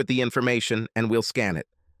 "Come here with the information and we'll scan it.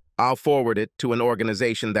 I'll forward it to an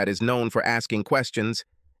organization that is known for asking questions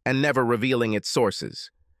and never revealing its sources.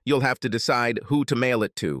 You'll have to decide who to mail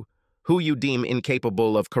it to, who you deem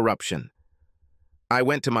incapable of corruption." I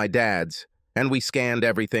went to my dad's, and we scanned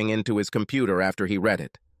everything into his computer after he read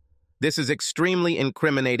it. This is extremely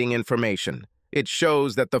incriminating information. It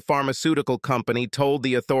shows that the pharmaceutical company told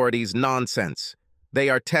the authorities nonsense. They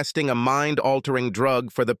are testing a mind-altering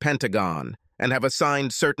drug for the Pentagon and have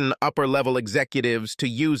assigned certain upper-level executives to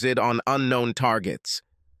use it on unknown targets,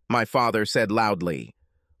 my father said loudly.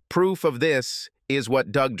 Proof of this is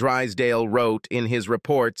what Doug Drysdale wrote in his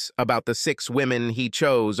reports about the 6 women he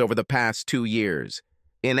chose over the past 2 years.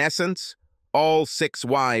 In essence, all 6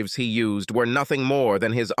 wives he used were nothing more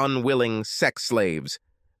than his unwilling sex slaves.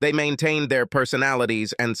 They maintained their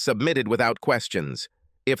personalities and submitted without questions.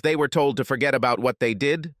 If they were told to forget about what they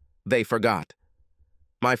did, they forgot.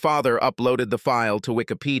 My father uploaded the file to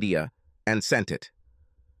Wikipedia and sent it.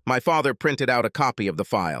 My father printed out a copy of the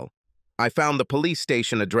file. I found the police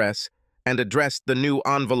station address and addressed the new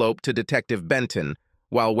envelope to Detective Benton,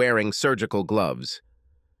 while wearing surgical gloves.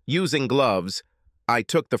 Using gloves, I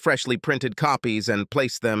took the freshly printed copies and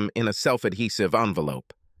placed them in a self-adhesive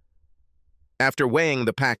envelope. After weighing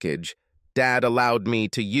the package, Dad allowed me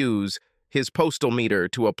to use his postal meter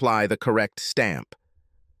to apply the correct stamp.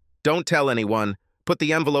 "Don't tell anyone. Put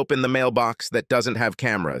the envelope in the mailbox that doesn't have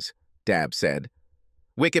cameras," Dad said.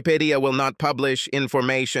 "Wikipedia will not publish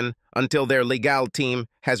information until their legal team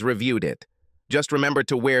has reviewed it. Just remember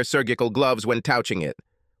to wear surgical gloves when touching it.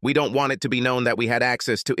 We don't want it to be known that we had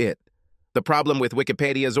access to it. The problem with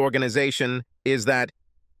Wikipedia's organization is that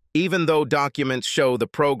even though documents show the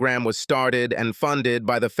program was started and funded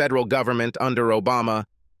by the federal government under Obama,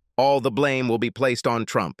 all the blame will be placed on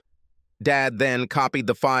Trump." Dad then copied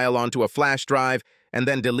the file onto a flash drive and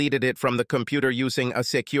then deleted it from the computer using a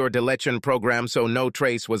secure deletion program so no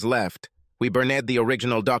trace was left. We burned the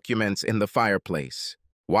original documents in the fireplace.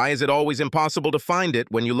 Why is it always impossible to find it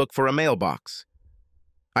when you look for a mailbox?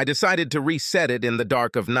 I decided to reset it in the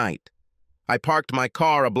dark of night. I parked my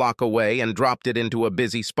car a block away and dropped it into a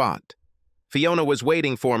busy spot. Fiona was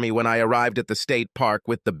waiting for me when I arrived at the state park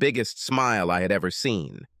with the biggest smile I had ever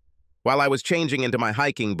seen. While I was changing into my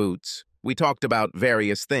hiking boots, we talked about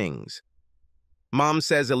various things. "Mom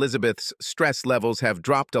says Elizabeth's stress levels have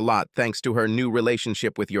dropped a lot thanks to her new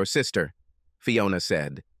relationship with your sister," Fiona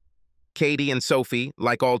said. "Katie and Sophie,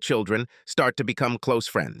 like all children, start to become close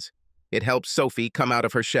friends. It helps Sophie come out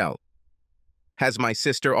of her shell." "Has my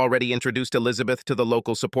sister already introduced Elizabeth to the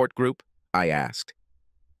local support group?" I asked.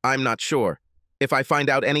 "I'm not sure. If I find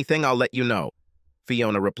out anything, I'll let you know,"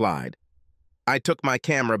 Fiona replied. I took my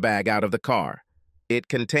camera bag out of the car. It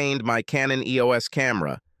contained my Canon EOS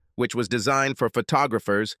camera, which was designed for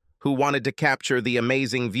photographers who wanted to capture the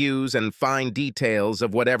amazing views and fine details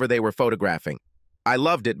of whatever they were photographing. I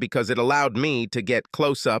loved it because it allowed me to get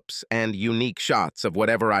close-ups and unique shots of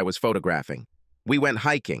whatever I was photographing. We went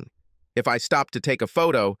hiking. If I stopped to take a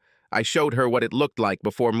photo, I showed her what it looked like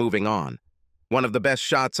before moving on. One of the best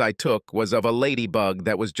shots I took was of a ladybug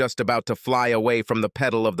that was just about to fly away from the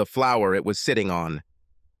petal of the flower it was sitting on.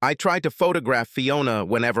 I tried to photograph Fiona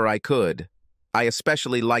whenever I could. I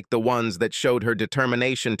especially liked the ones that showed her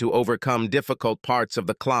determination to overcome difficult parts of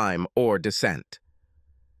the climb or descent.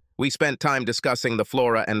 We spent time discussing the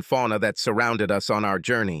flora and fauna that surrounded us on our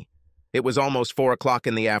journey. It was almost 4 o'clock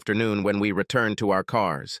in the afternoon when we returned to our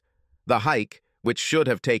cars. The hike, which should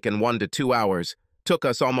have taken 1 to 2 hours, took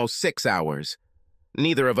us almost 6 hours.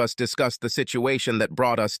 Neither of us discussed the situation that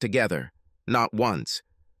brought us together. Not once.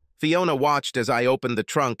 Fiona watched as I opened the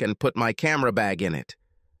trunk and put my camera bag in it.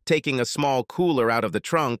 Taking a small cooler out of the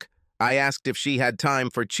trunk, I asked if she had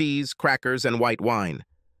time for cheese, crackers, and white wine.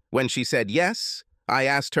 When she said yes, I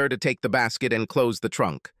asked her to take the basket and close the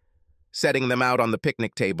trunk. Setting them out on the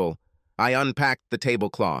picnic table, I unpacked the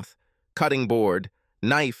tablecloth, cutting board,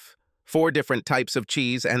 knife, 4 different types of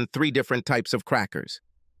cheese, and 3 different types of crackers.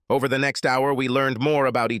 Over the next hour, we learned more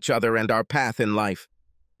about each other and our path in life.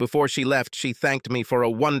 Before she left, she thanked me for a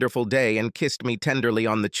wonderful day and kissed me tenderly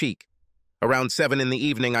on the cheek. Around 7 in the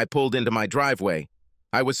evening, I pulled into my driveway.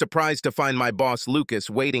 I was surprised to find my boss, Lucas,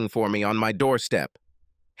 waiting for me on my doorstep.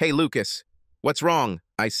 "Hey, Lucas. What's wrong?"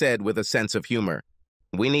 I said with a sense of humor.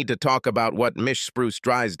 "We need to talk about what Miss Spruce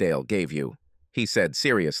Drysdale gave you," he said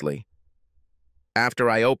seriously. After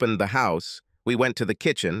I opened the house, we went to the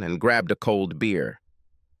kitchen and grabbed a cold beer.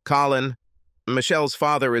 "Colin, Michelle's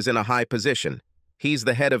father is in a high position. He's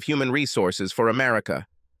the head of human resources for America.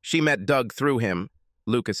 She met Doug through him,"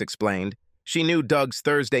 Lucas explained. "She knew Doug's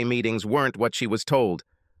Thursday meetings weren't what she was told.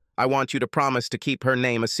 I want you to promise to keep her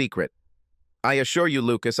name a secret." "I assure you,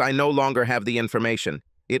 Lucas, I no longer have the information.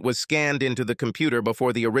 It was scanned into the computer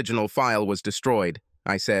before the original file was destroyed,"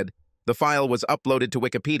 I said. "The file was uploaded to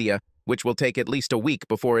Wikipedia, which will take at least a week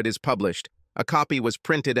before it is published. A copy was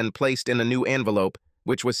printed and placed in a new envelope,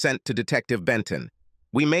 which was sent to Detective Benton.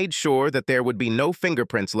 We made sure that there would be no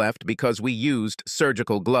fingerprints left because we used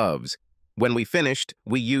surgical gloves. When we finished,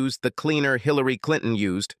 we used the cleaner Hillary Clinton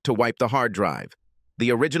used to wipe the hard drive.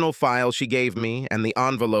 The original file she gave me and the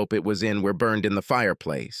envelope it was in were burned in the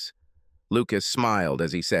fireplace." Lucas smiled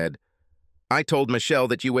as he said, "I told Michelle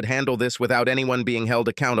that you would handle this without anyone being held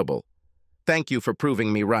accountable. Thank you for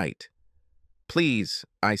proving me right." "Please,"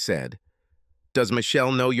 I said. "Does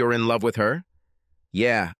Michelle know you're in love with her?"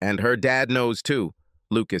 "Yeah, and her dad knows too,"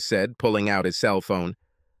 Lucas said, pulling out his cell phone.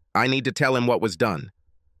 "I need to tell him what was done."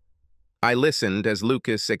 I listened as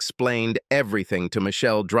Lucas explained everything to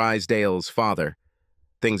Michelle Drysdale's father.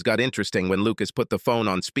 Things got interesting when Lucas put the phone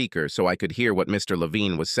on speaker so I could hear what Mr.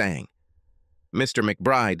 Levine was saying. "Mr.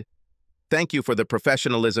 McBride, thank you for the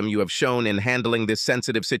professionalism you have shown in handling this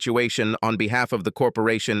sensitive situation on behalf of the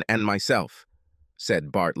corporation and myself.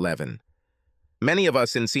 said Bart Levin. Many of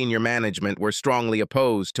us in senior management were strongly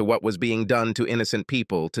opposed to what was being done to innocent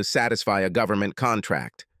people to satisfy a government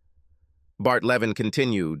contract. Bart Levin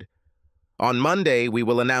continued, "On Monday, we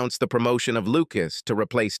will announce the promotion of Lucas to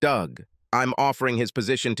replace Doug. I'm offering his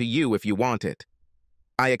position to you if you want it.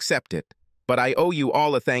 I accept it, but I owe you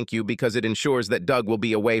all a thank you because it ensures that Doug will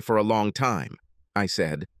be away for a long time," I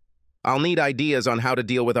said. "I'll need ideas on how to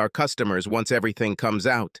deal with our customers once everything comes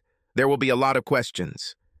out. There will be a lot of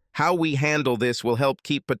questions. How we handle this will help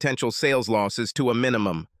keep potential sales losses to a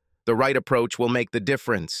minimum. The right approach will make the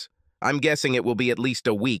difference. I'm guessing it will be at least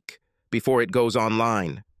a week before it goes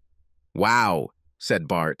online." "Wow," said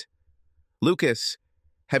Bart. "Lucas,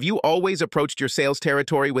 have you always approached your sales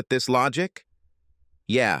territory with this logic?"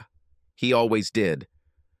 "Yeah, he always did.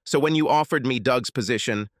 So when you offered me Doug's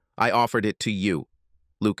position, I offered it to you,"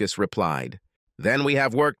 Lucas replied. "Then we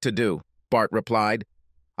have work to do," Bart replied.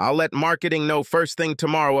 "I'll let marketing know first thing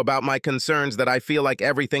tomorrow about my concerns that I feel like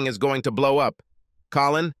everything is going to blow up.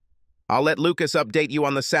 Colin, I'll let Lucas update you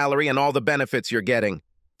on the salary and all the benefits you're getting.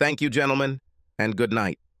 Thank you, gentlemen, and good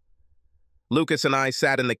night." Lucas and I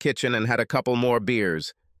sat in the kitchen and had a couple more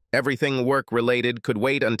beers. Everything work-related could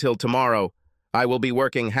wait until tomorrow. I will be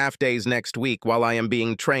working half-days next week while I am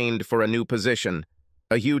being trained for a new position.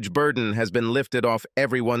 A huge burden has been lifted off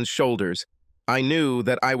everyone's shoulders. I knew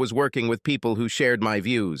that I was working with people who shared my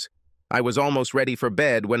views. I was almost ready for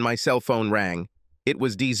bed when my cell phone rang. It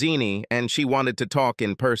was Dzini, and she wanted to talk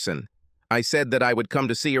in person. I said that I would come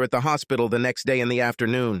to see her at the hospital the next day in the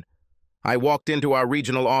afternoon. I walked into our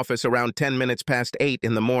regional office around 10 minutes past 8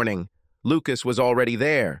 in the morning. Lucas was already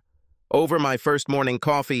there. Over my first morning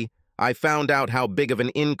coffee, I found out how big of an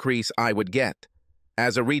increase I would get.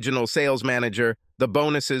 As a regional sales manager, the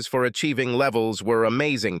bonuses for achieving levels were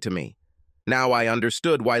amazing to me. Now I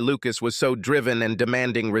understood why Lucas was so driven and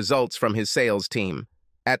demanding results from his sales team.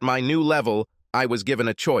 At my new level, I was given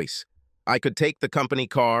a choice. I could take the company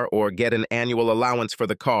car or get an annual allowance for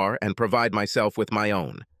the car and provide myself with my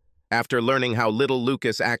own. After learning how little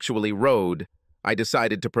Lucas actually rode, I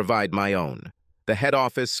decided to provide my own. The head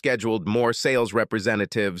office scheduled more sales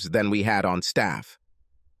representatives than we had on staff.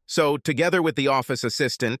 So, together with the office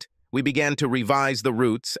assistant, we began to revise the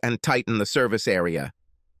routes and tighten the service area.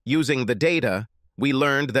 Using the data, we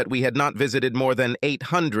learned that we had not visited more than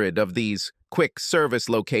 800 of these quick service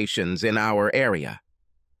locations in our area.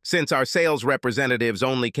 Since our sales representatives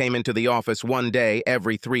only came into the office one day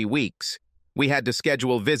every 3 weeks, we had to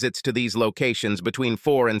schedule visits to these locations between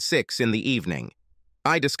 4 and 6 in the evening.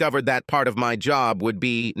 I discovered that part of my job would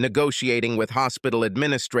be negotiating with hospital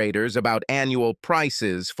administrators about annual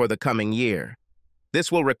prices for the coming year.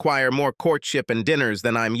 This will require more courtship and dinners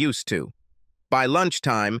than I'm used to. By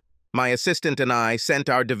lunchtime, my assistant and I sent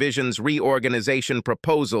our division's reorganization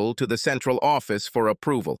proposal to the central office for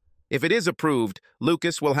approval. If it is approved,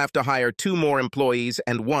 Lucas will have to hire 2 more employees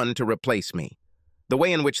and 1 to replace me. The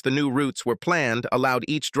way in which the new routes were planned allowed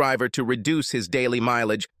each driver to reduce his daily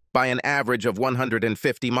mileage by an average of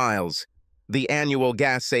 150 miles. The annual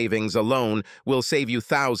gas savings alone will save you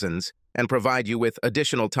thousands and provide you with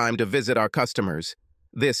additional time to visit our customers.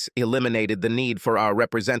 This eliminated the need for our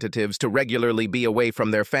representatives to regularly be away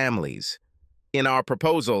from their families. In our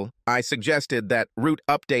proposal, I suggested that route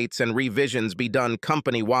updates and revisions be done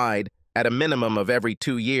company-wide at a minimum of every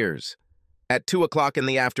 2 years. At 2 o'clock in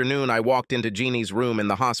the afternoon, I walked into Jeannie's room in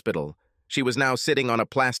the hospital. She was now sitting on a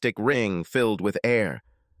plastic ring filled with air.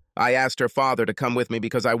 I asked her father to come with me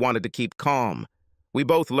because I wanted to keep calm. We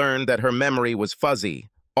both learned that her memory was fuzzy.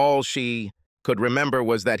 All she could remember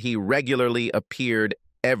was that he regularly appeared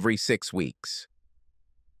every 6 weeks.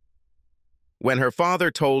 When her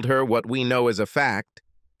father told her what we know as a fact,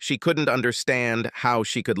 she couldn't understand how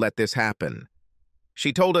she could let this happen.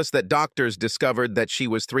 She told us that doctors discovered that she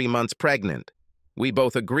was 3 months pregnant. We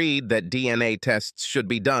both agreed that DNA tests should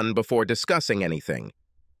be done before discussing anything.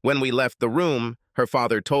 When we left the room, her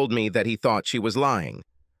father told me that he thought she was lying.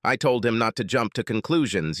 I told him not to jump to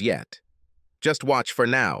conclusions yet. "Just watch for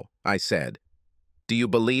now," I said. "Do you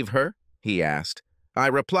believe her?" he asked. I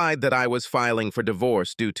replied that I was filing for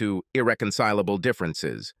divorce due to irreconcilable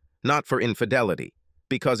differences, not for infidelity,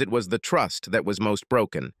 because it was the trust that was most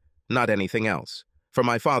broken, not anything else. For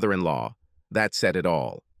my father-in-law, that said it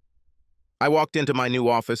all. I walked into my new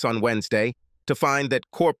office on Wednesday to find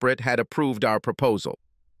that corporate had approved our proposal.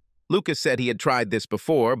 Lucas said he had tried this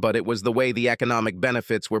before, but it was the way the economic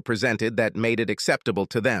benefits were presented that made it acceptable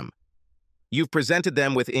to them. You've presented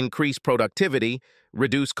them with increased productivity,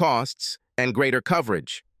 reduced costs, and greater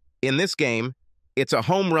coverage. In this game, it's a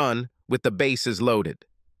home run with the bases loaded.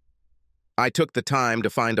 I took the time to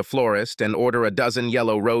find a florist and order a dozen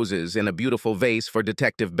yellow roses in a beautiful vase for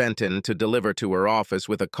Detective Benton to deliver to her office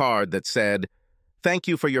with a card that said, "Thank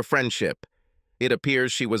you for your friendship." It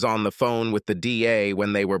appears she was on the phone with the DA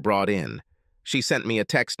when they were brought in. She sent me a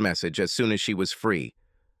text message as soon as she was free.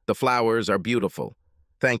 "The flowers are beautiful.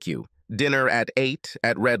 Thank you. Dinner at 8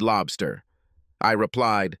 at Red Lobster." I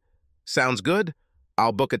replied, "Sounds good.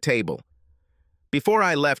 I'll book a table." Before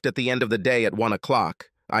I left at the end of the day at 1 o'clock,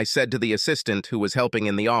 I said to the assistant who was helping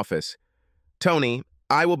in the office, "Tony,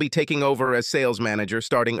 I will be taking over as sales manager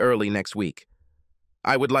starting early next week.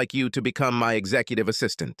 I would like you to become my executive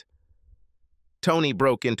assistant." Tony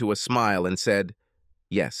broke into a smile and said,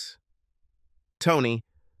 "Yes." "Tony,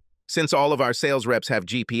 since all of our sales reps have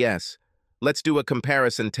GPS, let's do a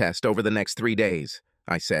comparison test over the next 3 days,"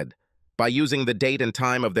 I said. "By using the date and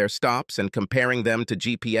time of their stops and comparing them to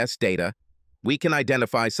GPS data, we can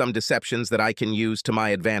identify some deceptions that I can use to my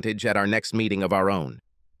advantage at our next meeting of our own."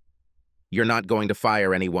 "You're not going to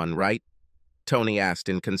fire anyone, right?" Tony asked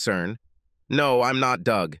in concern. "No, I'm not,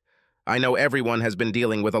 Doug. I know everyone has been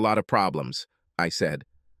dealing with a lot of problems," I said.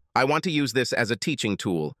 "I want to use this as a teaching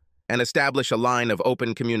tool and establish a line of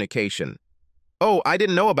open communication." "Oh, I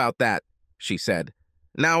didn't know about that," she said.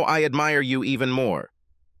 "Now I admire you even more.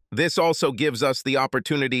 This also gives us the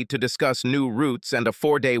opportunity to discuss new routes and a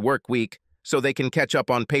 4-day work week so they can catch up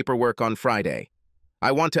on paperwork on Friday.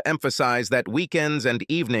 I want to emphasize that weekends and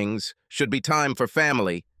evenings should be time for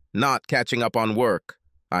family, not catching up on work,"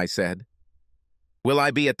 I said. "Will I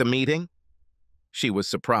be at the meeting?" She was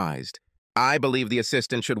surprised. "I believe the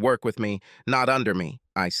assistant should work with me, not under me,"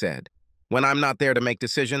 I said. "When I'm not there to make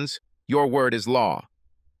decisions, your word is law.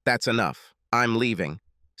 That's enough. I'm leaving.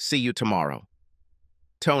 See you tomorrow."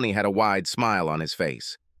 Tony had a wide smile on his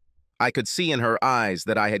face. I could see in her eyes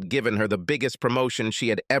that I had given her the biggest promotion she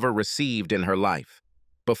had ever received in her life.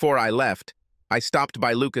 Before I left, I stopped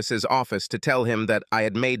by Lucas's office to tell him that I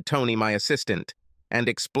had made Tony my assistant and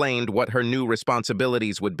explained what her new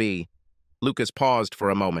responsibilities would be. Lucas paused for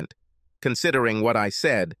a moment, considering what I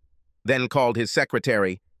said, then called his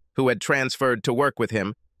secretary, who had transferred to work with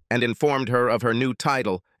him, and informed her of her new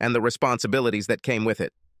title and the responsibilities that came with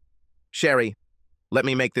it. "Sherry, let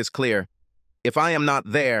me make this clear. If I am not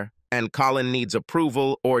there, and Colin needs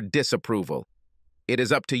approval or disapproval, it is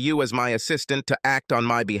up to you as my assistant to act on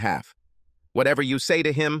my behalf. Whatever you say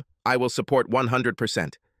to him, I will support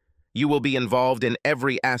 100%. You will be involved in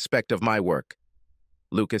every aspect of my work,"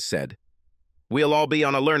 Lucas said. "We'll all be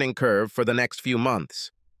on a learning curve for the next few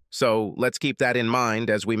months, so let's keep that in mind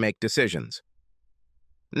as we make decisions."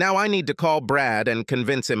 "Now I need to call Brad and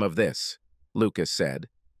convince him of this," Lucas said.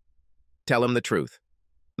 "Tell him the truth.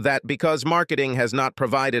 That because marketing has not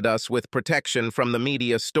provided us with protection from the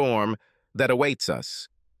media storm that awaits us,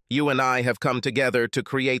 you and I have come together to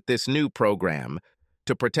create this new program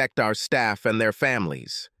to protect our staff and their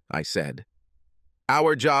families," I said.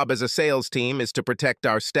 "Our job as a sales team is to protect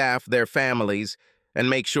our staff, their families, and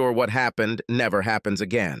make sure what happened never happens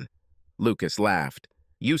again." Lucas laughed.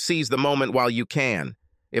 "You seize the moment while you can.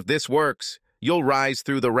 If this works, you'll rise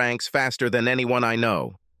through the ranks faster than anyone I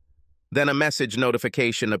know." Then a message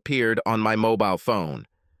notification appeared on my mobile phone.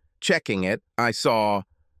 Checking it, I saw,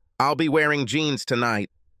 "I'll be wearing jeans tonight,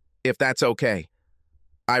 if that's okay."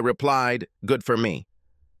 I replied, "Good for me,"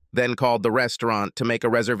 then called the restaurant to make a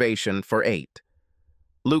reservation for 8.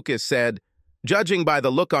 Lucas said, "Judging by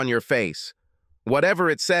the look on your face, whatever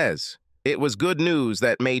it says, it was good news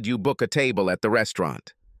that made you book a table at the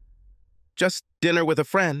restaurant." "Just dinner with a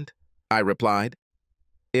friend," I replied.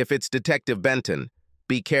 "If it's Detective Benton,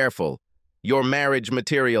 be careful. You're marriage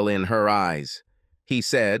material in her eyes," he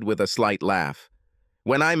said with a slight laugh.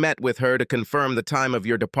 "When I met with her to confirm the time of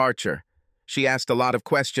your departure, she asked a lot of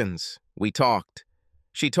questions. We talked.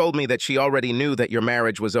 She told me that she already knew that your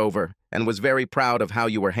marriage was over and was very proud of how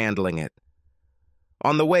you were handling it."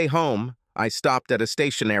 On the way home, I stopped at a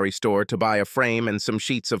stationery store to buy a frame and some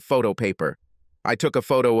sheets of photo paper. I took a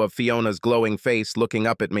photo of Fiona's glowing face looking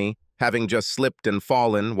up at me, having just slipped and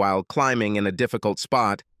fallen while climbing in a difficult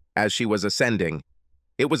spot as she was ascending.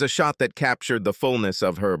 It was a shot that captured the fullness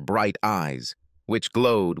of her bright eyes, which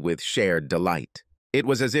glowed with shared delight. It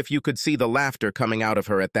was as if you could see the laughter coming out of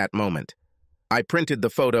her at that moment. I printed the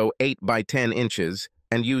photo 8 by 10 inches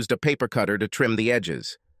and used a paper cutter to trim the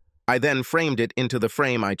edges. I then framed it into the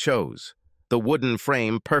frame I chose. The wooden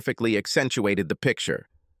frame perfectly accentuated the picture.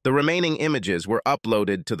 The remaining images were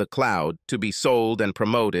uploaded to the cloud to be sold and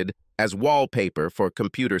promoted as wallpaper for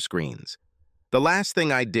computer screens. The last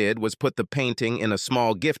thing I did was put the painting in a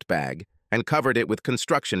small gift bag and covered it with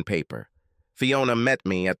construction paper. Fiona met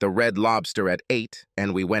me at the Red Lobster at 8,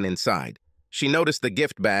 and we went inside. She noticed the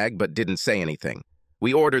gift bag but didn't say anything.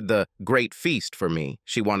 We ordered the great feast for me.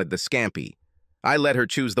 She wanted the scampi. I let her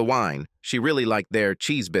choose the wine. She really liked their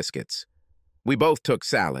cheese biscuits. We both took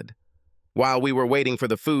salad. While we were waiting for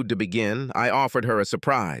the food to begin, I offered her a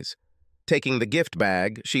surprise. Taking the gift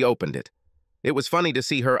bag, she opened it. It was funny to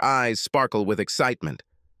see her eyes sparkle with excitement.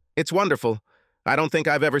 "It's wonderful. I don't think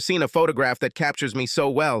I've ever seen a photograph that captures me so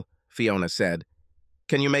well," Fiona said.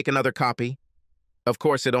 "Can you make another copy?" "Of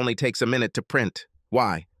course, it only takes a minute to print."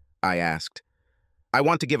 "Why?" I asked. "I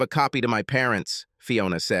want to give a copy to my parents,"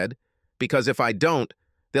 Fiona said, "because if I don't,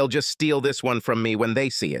 they'll just steal this one from me when they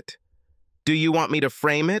see it." "Do you want me to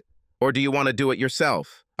frame it, or do you want to do it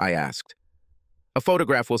yourself?" I asked. "A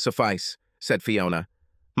photograph will suffice," said Fiona.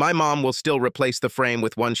 "My mom will still replace the frame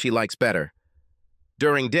with one she likes better."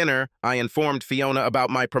 During dinner, I informed Fiona about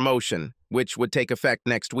my promotion, which would take effect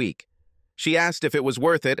next week. She asked if it was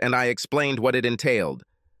worth it, and I explained what it entailed.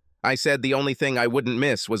 I said the only thing I wouldn't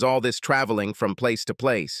miss was all this traveling from place to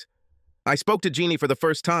place. "I spoke to Jeannie for the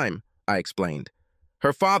first time," I explained.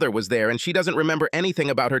 "Her father was there, and she doesn't remember anything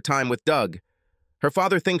about her time with Doug. Her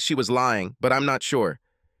father thinks she was lying, but I'm not sure.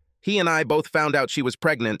 He and I both found out she was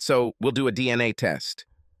pregnant, so we'll do a DNA test.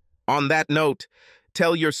 On that note,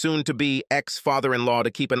 tell your soon-to-be ex-father-in-law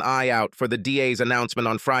to keep an eye out for the DA's announcement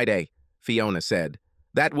on Friday," Fiona said.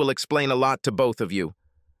 "That will explain a lot to both of you.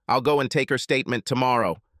 I'll go and take her statement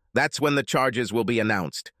tomorrow. That's when the charges will be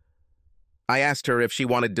announced." I asked her if she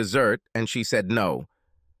wanted dessert, and she said no.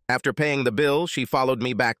 After paying the bill, she followed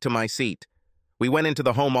me back to my seat. We went into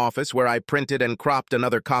the home office where I printed and cropped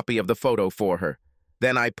another copy of the photo for her.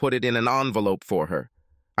 Then I put it in an envelope for her.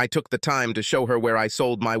 I took the time to show her where I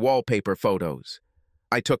sold my wallpaper photos.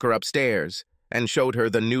 I took her upstairs and showed her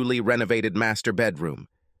the newly renovated master bedroom.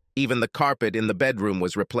 Even the carpet in the bedroom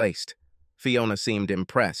was replaced. Fiona seemed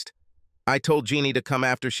impressed. I told Jeannie to come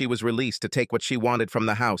after she was released to take what she wanted from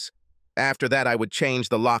the house. After that, I would change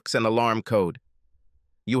the locks and alarm code.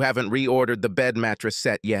 "You haven't reordered the bed mattress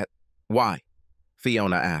set yet. Why?"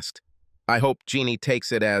 Fiona asked. "I hope Jeannie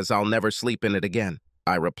takes it as I'll never sleep in it again,"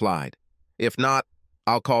 I replied. "If not,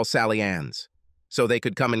 I'll call Sally Ann's, so they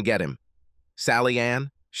could come and get him." "Sally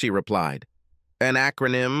Ann?" she replied. "An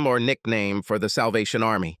acronym or nickname for the Salvation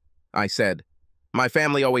Army," I said. "My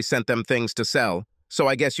family always sent them things to sell, so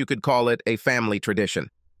I guess you could call it a family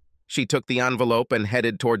tradition." She took the envelope and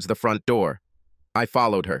headed towards the front door. I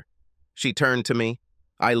followed her. She turned to me.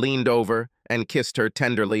 I leaned over and kissed her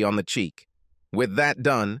tenderly on the cheek. With that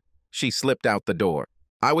done, she slipped out the door.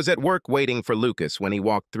 I was at work waiting for Lucas when he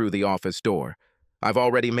walked through the office door. I've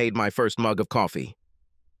already made my first mug of coffee.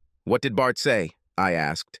 "What did Bart say?" I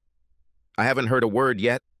asked. "I haven't heard a word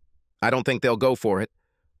yet. I don't think they'll go for it,"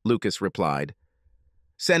 Lucas replied.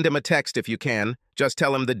 "Send him a text if you can. Just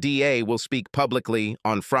tell him the DA will speak publicly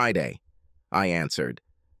on Friday," I answered.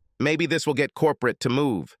 "Maybe this will get corporate to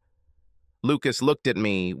move." Lucas looked at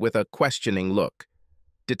me with a questioning look.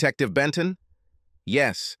 "Detective Benton?"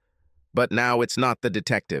 "Yes, but now it's not the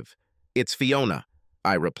detective. It's Fiona,"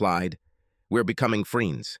 I replied. "We're becoming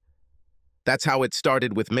friends." "That's how it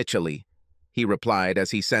started with Mitchell," he replied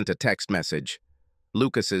as he sent a text message.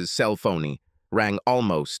 Lucas's cell phone rang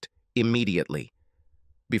almost immediately.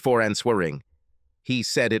 Before answering, he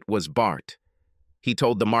said it was Bart. He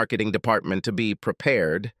told the marketing department to be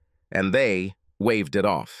prepared, and they waved it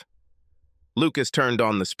off. Lucas turned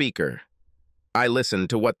on the speaker. I listened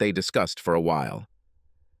to what they discussed for a while.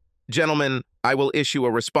 "Gentlemen, I will issue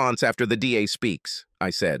a response after the DA speaks," I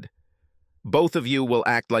said. "Both of you will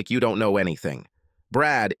act like you don't know anything.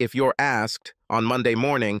 Brad, if you're asked on Monday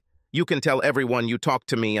morning, you can tell everyone you talked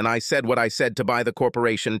to me and I said what I said to buy the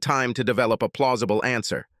corporation time to develop a plausible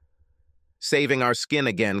answer." "Saving our skin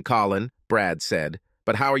again, Colin," Brad said.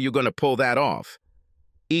 "But how are you going to pull that off?"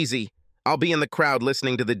 "Easy. I'll be in the crowd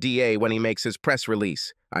listening to the DA when he makes his press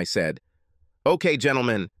release," I said. "Okay,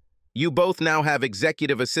 gentlemen, you both now have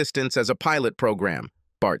executive assistants as a pilot program,"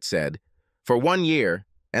 Bart said, "for 1 year,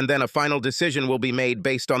 and then a final decision will be made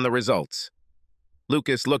based on the results."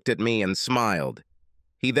 Lucas looked at me and smiled.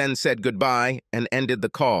 He then said goodbye and ended the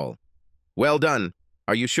call. "Well done.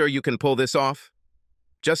 Are you sure you can pull this off?"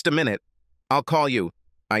 "Just a minute. I'll call you,"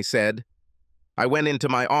 I said. I went into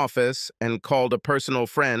my office and called a personal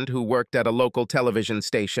friend who worked at a local television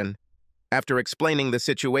station. After explaining the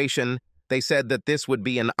situation, they said that this would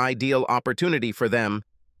be an ideal opportunity for them.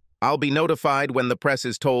 "I'll be notified when the press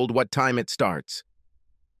is told what time it starts."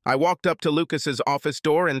 I walked up to Lucas's office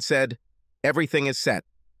door and said, "Everything is set,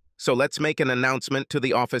 so let's make an announcement to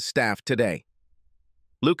the office staff today."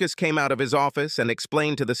 Lucas came out of his office and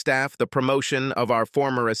explained to the staff the promotion of our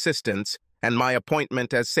former assistants and my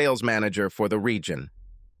appointment as sales manager for the region.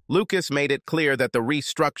 Lucas made it clear that the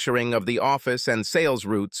restructuring of the office and sales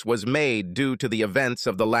routes was made due to the events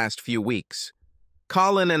of the last few weeks.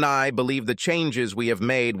 Colin and I believe the changes we have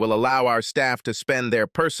made will allow our staff to spend their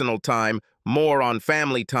personal time more on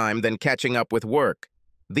family time than catching up with work.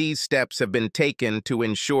 These steps have been taken to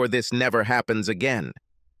ensure this never happens again.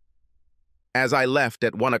 As I left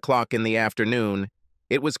at 1 o'clock in the afternoon,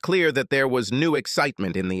 it was clear that there was new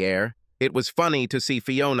excitement in the air. It was funny to see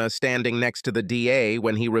Fiona standing next to the DA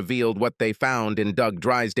when he revealed what they found in Doug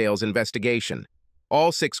Drysdale's investigation.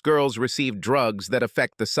 All 6 girls received drugs that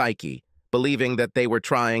affect the psyche, believing that they were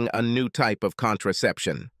trying a new type of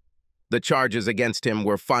contraception. The charges against him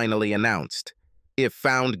were finally announced. If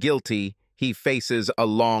found guilty, he faces a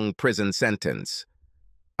long prison sentence.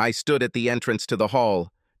 I stood at the entrance to the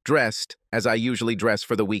hall, dressed as I usually dress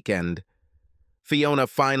for the weekend. Fiona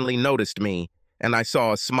finally noticed me, and I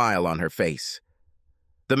saw a smile on her face.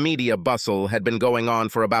 The media bustle had been going on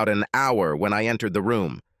for about an hour when I entered the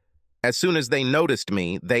room. As soon as they noticed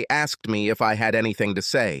me, they asked me if I had anything to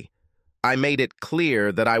say. I made it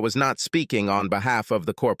clear that I was not speaking on behalf of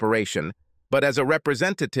the corporation, but as a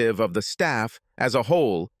representative of the staff as a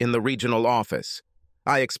whole in the regional office.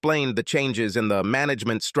 I explained the changes in the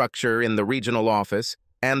management structure in the regional office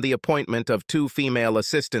and the appointment of 2 female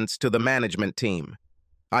assistants to the management team.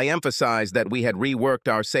 I emphasized that we had reworked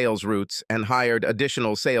our sales routes and hired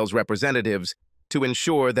additional sales representatives to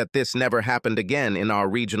ensure that this never happened again in our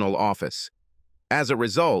regional office. As a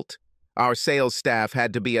result, our sales staff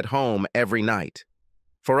had to be at home every night.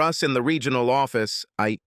 For us in the regional office,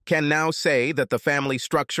 I can now say that the family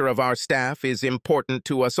structure of our staff is important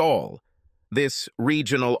to us all. This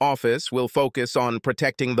regional office will focus on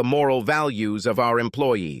protecting the moral values of our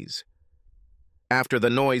employees. After the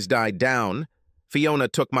noise died down, Fiona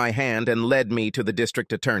took my hand and led me to the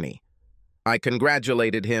district attorney. I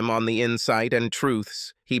congratulated him on the insight and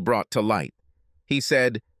truths he brought to light. He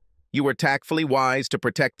said, "You were tactfully wise to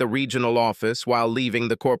protect the regional office while leaving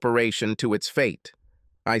the corporation to its fate."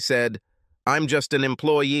 I said, "I'm just an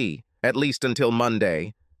employee, at least until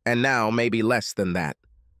Monday, and now maybe less than that."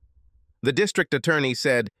 The district attorney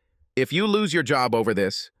said, "If you lose your job over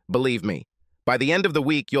this, believe me, by the end of the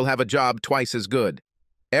week you'll have a job twice as good.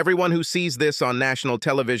 Everyone who sees this on national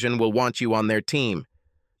television will want you on their team.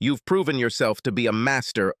 You've proven yourself to be a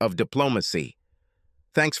master of diplomacy."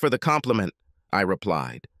 "Thanks for the compliment," I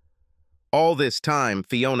replied. All this time,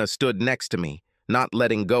 Fiona stood next to me, not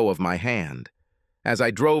letting go of my hand. As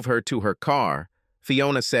I drove her to her car,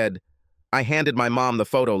 Fiona said, "I handed my mom the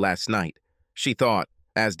photo last night. She thought,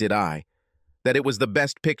 as did I, that it was the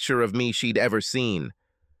best picture of me she'd ever seen.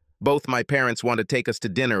 Both my parents want to take us to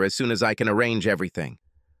dinner as soon as I can arrange everything."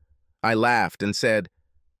 I laughed and said,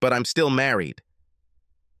 "But I'm still married."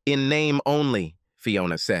 "In name only,"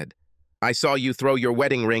 Fiona said. "I saw you throw your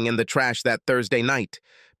wedding ring in the trash that Thursday night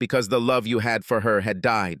because the love you had for her had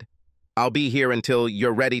died. I'll be here until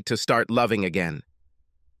you're ready to start loving again."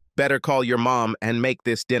 "Better call your mom and make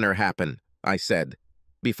this dinner happen," I said,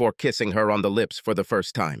 before kissing her on the lips for the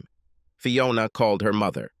first time. Fiona called her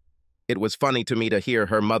mother. It was funny to me to hear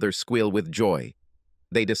her mother squeal with joy.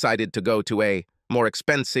 They decided to go to a more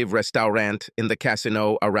expensive restaurant in the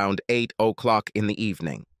casino around 8 o'clock in the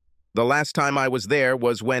evening. The last time I was there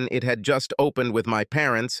was when it had just opened with my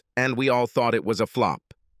parents, and we all thought it was a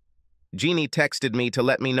flop. Jeannie texted me to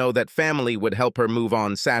let me know that family would help her move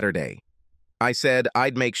on Saturday. I said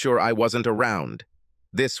I'd make sure I wasn't around.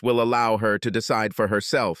 This will allow her to decide for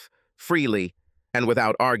herself, freely, and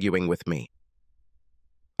without arguing with me.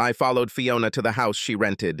 I followed Fiona to the house she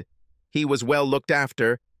rented. He was well looked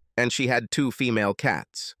after, and she had 2 female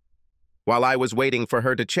cats. While I was waiting for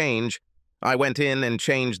her to change, I went in and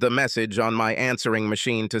changed the message on my answering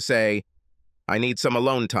machine to say, "I need some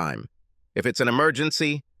alone time. If it's an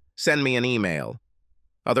emergency, send me an email.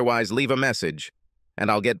 Otherwise, leave a message,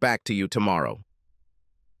 and I'll get back to you tomorrow."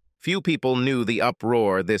 Few people knew the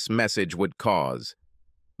uproar this message would cause.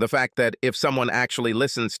 The fact that if someone actually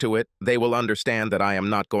listens to it, they will understand that I am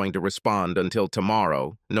not going to respond until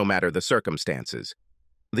tomorrow, no matter the circumstances.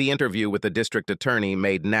 The interview with the district attorney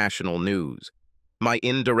made national news. My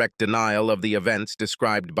indirect denial of the events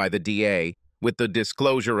described by the DA, with the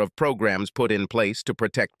disclosure of programs put in place to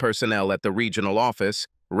protect personnel at the regional office,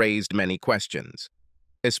 raised many questions.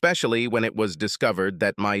 Especially when it was discovered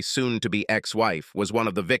that my soon-to-be ex-wife was one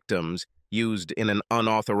of the victims used in an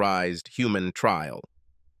unauthorized human trial.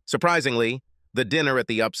 Surprisingly, the dinner at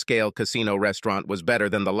the upscale casino restaurant was better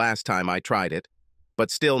than the last time I tried it, but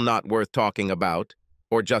still not worth talking about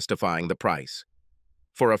or justifying the price.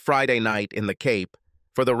 For a Friday night in the Cape,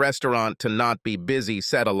 for the restaurant to not be busy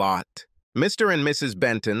said a lot. Mr. and Mrs.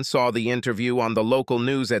 Benton saw the interview on the local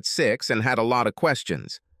news at 6 and had a lot of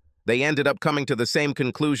questions. They ended up coming to the same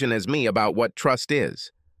conclusion as me about what trust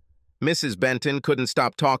is. Mrs. Benton couldn't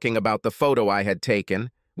stop talking about the photo I had taken,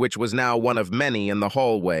 which was now one of many in the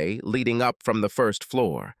hallway leading up from the first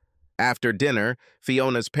floor. After dinner,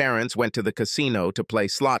 Fiona's parents went to the casino to play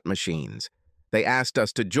slot machines. They asked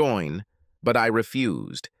us to join, but I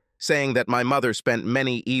refused, saying that my mother spent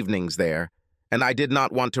many evenings there, and I did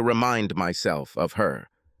not want to remind myself of her.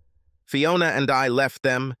 Fiona and I left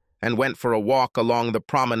them and went for a walk along the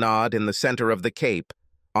promenade in the center of the Cape,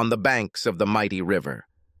 on the banks of the mighty river.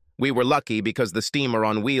 We were lucky because the steamer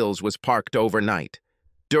on wheels was parked overnight.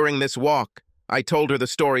 During this walk, I told her the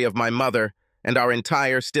story of my mother and our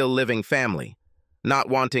entire still-living family, not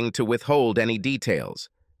wanting to withhold any details.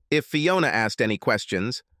 If Fiona asked any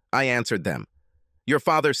questions, I answered them. "Your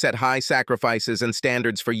father set high sacrifices and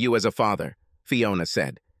standards for you as a father," Fiona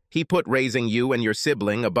said. "He put raising you and your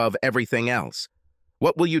sibling above everything else.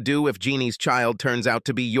 What will you do if Jeannie's child turns out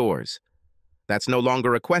to be yours?" "That's no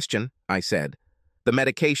longer a question," I said. "The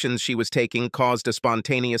medications she was taking caused a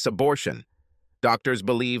spontaneous abortion. Doctors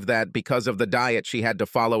believe that because of the diet she had to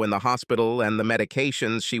follow in the hospital and the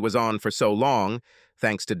medications she was on for so long,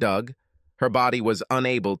 thanks to Doug, her body was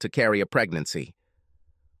unable to carry a pregnancy."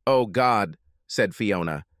 "Oh God," said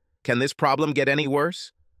Fiona, "can this problem get any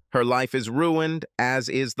worse? Her life is ruined, as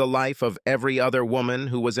is the life of every other woman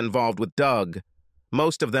who was involved with Doug.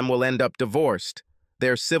 Most of them will end up divorced.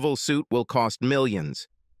 Their civil suit will cost millions."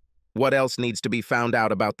 "What else needs to be found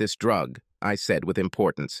out about this drug?" I said with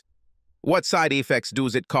importance. "What side effects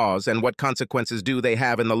does it cause, and what consequences do they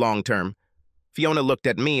have in the long term?" Fiona looked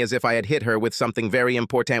at me as if I had hit her with something very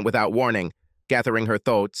important without warning. Gathering her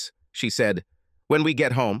thoughts, she said, "When we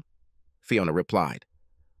get home," Fiona replied,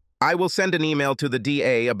 "I will send an email to the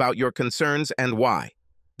DA about your concerns and why.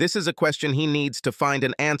 This is a question he needs to find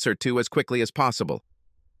an answer to as quickly as possible."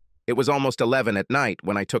 It was almost 11 at night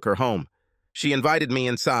when I took her home. She invited me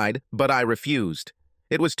inside, but I refused.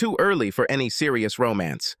 It was too early for any serious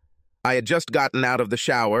romance. I had just gotten out of the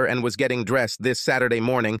shower and was getting dressed this Saturday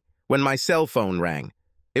morning when my cell phone rang.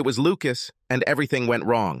 It was Lucas, and everything went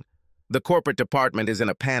wrong. The corporate department is in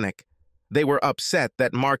a panic. They were upset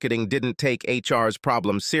that marketing didn't take HR's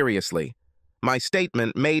problems seriously. My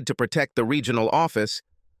statement, made to protect the regional office,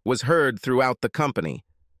 was heard throughout the company.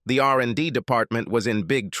 The R&D department was in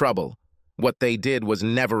big trouble. What they did was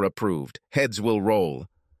never approved. Heads will roll.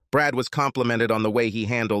 Brad was complimented on the way he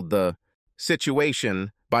handled the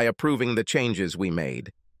situation by approving the changes we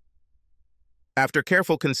made. After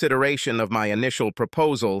careful consideration of my initial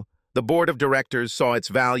proposal, the board of directors saw its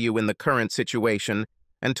value in the current situation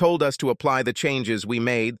and told us to apply the changes we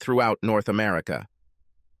made throughout North America.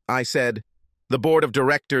 I said, "The board of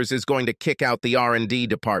directors is going to kick out the R&D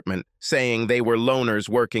department, saying they were loners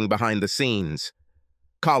working behind the scenes."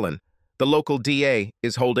 "Colin, the local DA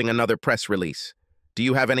is holding another press release. Do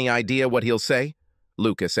you have any idea what he'll say?"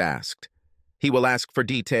 Lucas asked. "He will ask for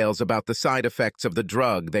details about the side effects of the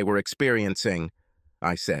drug they were experiencing,"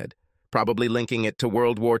 I said, "probably linking it to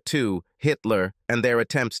World War II, Hitler, and their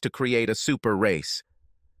attempts to create a super race."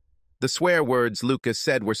 The swear words Lucas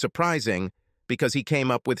said were surprising because he came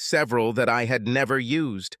up with several that I had never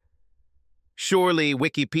used. "Surely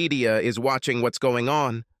Wikipedia is watching what's going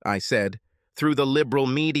on," I said, "through the liberal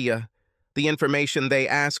media. The information they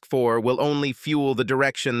ask for will only fuel the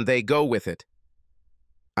direction they go with it."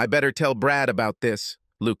 "I better tell Brad about this,"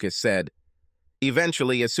 Lucas said.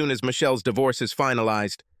 "Eventually, as soon as Michelle's divorce is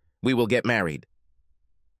finalized, we will get married.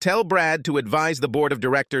 Tell Brad to advise the board of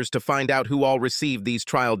directors to find out who all received these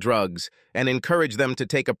trial drugs and encourage them to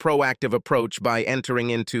take a proactive approach by entering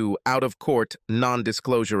into out-of-court,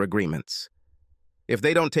 non-disclosure agreements. If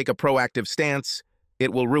they don't take a proactive stance,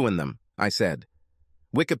 it will ruin them," I said.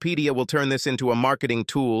 "Wikipedia will turn this into a marketing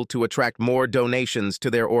tool to attract more donations to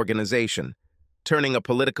their organization, turning a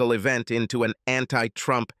political event into an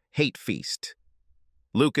anti-Trump hate feast."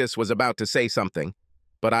 Lucas was about to say something,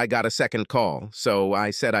 but I got a second call, so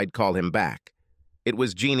I said I'd call him back. It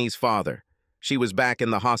was Jeannie's father. She was back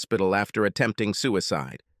in the hospital after attempting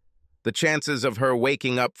suicide. The chances of her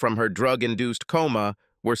waking up from her drug-induced coma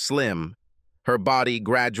were slim. Her body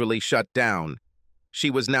gradually shut down.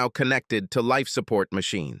 She was now connected to life support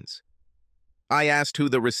machines. I asked who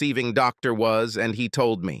the receiving doctor was, and he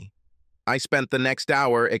told me. I spent the next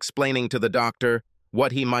hour explaining to the doctor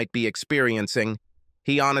what he might be experiencing.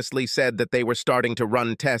 He honestly said that they were starting to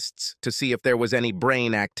run tests to see if there was any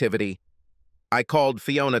brain activity. I called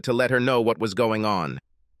Fiona to let her know what was going on.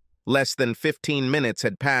 Less than 15 minutes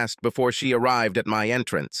had passed before she arrived at my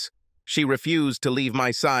entrance. She refused to leave my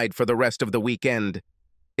side for the rest of the weekend.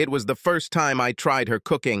 It was the first time I tried her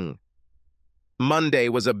cooking. Monday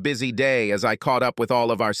was a busy day as I caught up with all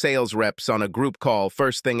of our sales reps on a group call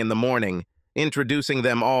first thing in the morning, introducing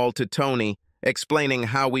them all to Tony, explaining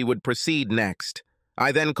how we would proceed next.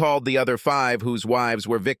 I then called the other 5 whose wives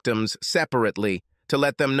were victims separately to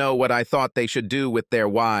let them know what I thought they should do with their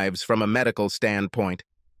wives from a medical standpoint.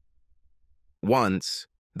 Once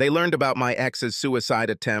they learned about my ex's suicide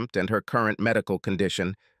attempt and her current medical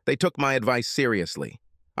condition, they took my advice seriously.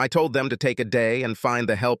 I told them to take a day and find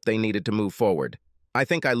the help they needed to move forward. I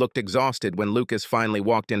think I looked exhausted when Lucas finally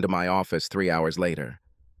walked into my office 3 hours later.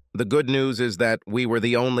 The good news is that we were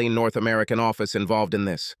the only North American office involved in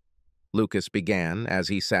this, Lucas began as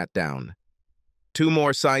he sat down. 2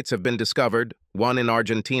 more sites have been discovered, one in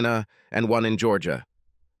Argentina and one in Georgia.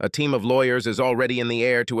 A team of lawyers is already in the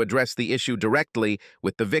air to address the issue directly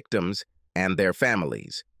with the victims and their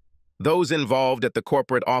families. Those involved at the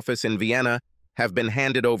corporate office in Vienna have been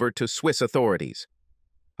handed over to Swiss authorities.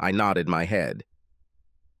 I nodded my head.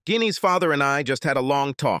 Guinea's father and I just had a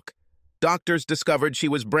long talk. Doctors discovered she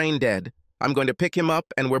was brain dead. I'm going to pick him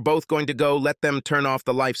up and we're both going to go let them turn off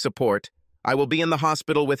the life support. I will be in the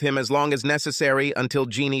hospital with him as long as necessary until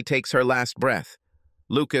Jeannie takes her last breath.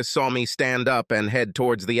 Lucas saw me stand up and head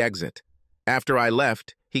towards the exit. After I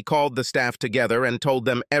left, he called the staff together and told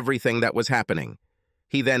them everything that was happening.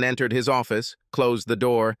 He then entered his office, closed the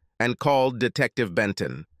door, and called Detective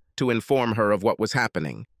Benton to inform her of what was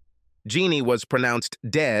happening. Jeannie was pronounced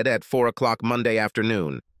dead at 4 o'clock Monday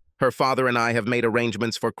afternoon. Her father and I have made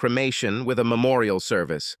arrangements for cremation with a memorial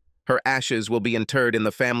service. Her ashes will be interred in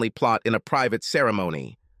the family plot in a private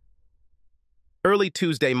ceremony. Early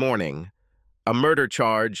Tuesday morning, a murder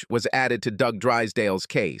charge was added to Doug Drysdale's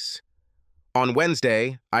case. On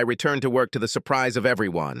Wednesday, I returned to work to the surprise of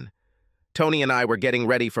everyone. Tony and I were getting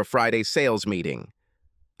ready for Friday's sales meeting.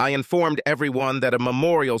 I informed everyone that a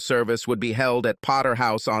memorial service would be held at Potter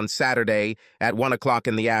House on Saturday at 1 o'clock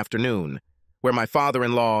in the afternoon, where my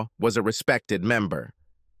father-in-law was a respected member.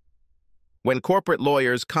 When corporate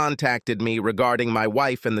lawyers contacted me regarding my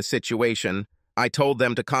wife and the situation, I told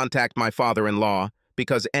them to contact my father-in-law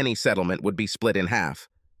because any settlement would be split in half.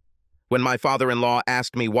 When my father-in-law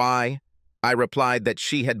asked me why, I replied that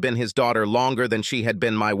she had been his daughter longer than she had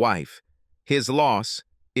been my wife. His loss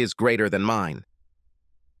is greater than mine.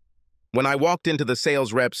 When I walked into the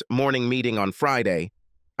sales rep's morning meeting on Friday,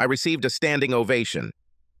 I received a standing ovation.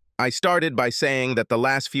 I started by saying that the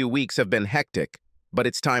last few weeks have been hectic, but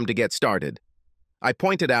it's time to get started. I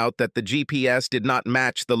pointed out that the GPS did not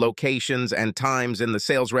match the locations and times in the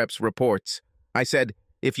sales rep's reports. I said,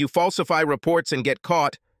 if you falsify reports and get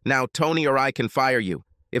caught, now Tony or I can fire you.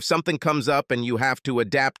 If something comes up and you have to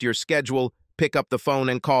adapt your schedule, pick up the phone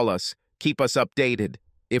and call us. Keep us updated.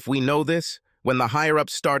 If we know this, when the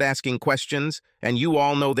higher-ups start asking questions, and you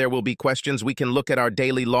all know there will be questions, we can look at our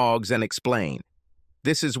daily logs and explain.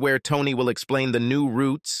 This is where Tony will explain the new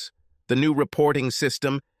routes, the new reporting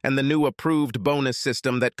system, and the new approved bonus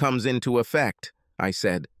system that comes into effect, I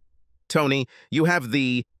said. Tony, you have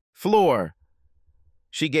the floor.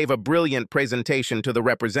 She gave a brilliant presentation to the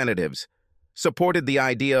representatives, supported the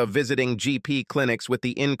idea of visiting GP clinics with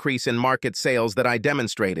the increase in market sales that I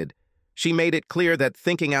demonstrated. She made it clear that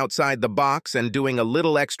thinking outside the box and doing a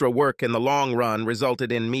little extra work in the long run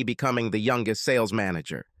resulted in me becoming the youngest sales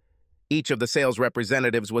manager. Each of the sales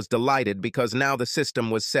representatives was delighted because now the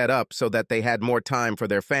system was set up so that they had more time for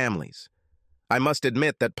their families. I must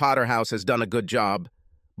admit that Potter House has done a good job.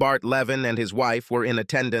 Bart Levin and his wife were in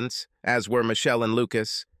attendance, as were Michelle and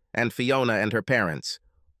Lucas, and Fiona and her parents.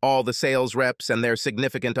 All the sales reps and their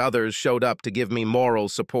significant others showed up to give me moral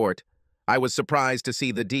support. I was surprised to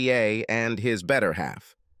see the DA and his better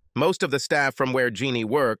half. Most of the staff from where Jeannie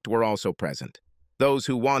worked were also present. Those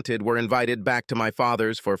who wanted were invited back to my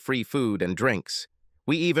father's for free food and drinks.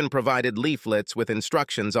 We even provided leaflets with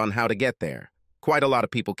instructions on how to get there. Quite a lot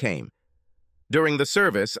of people came. During the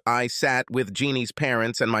service, I sat with Jeannie's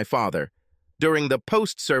parents and my father. During the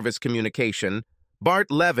post-service communication,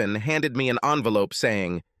 Bart Levin handed me an envelope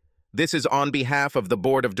saying, "This is on behalf of the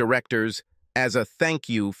board of directors as a thank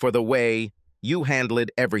you for the way you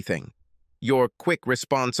handled everything. Your quick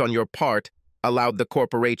response on your part allowed the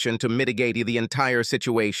corporation to mitigate the entire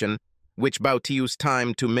situation, which brought to use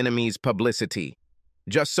time to minimize publicity.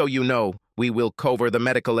 Just so you know, we will cover the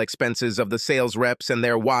medical expenses of the sales reps and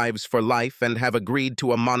their wives for life and have agreed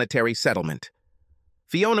to a monetary settlement."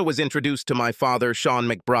 Fiona was introduced to my father, Sean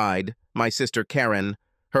McBride, my sister Karen,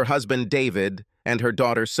 her husband David, and her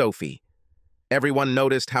daughter Sophie. Everyone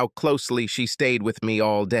noticed how closely she stayed with me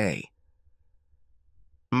all day.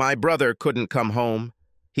 My brother couldn't come home.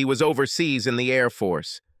 He was overseas in the Air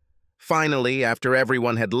Force. Finally, after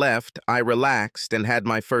everyone had left, I relaxed and had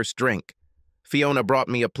my first drink. Fiona brought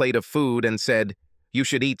me a plate of food and said, "You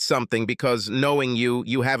should eat something because, knowing you,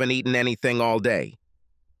 you haven't eaten anything all day."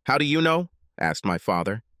 "How do you know?" asked my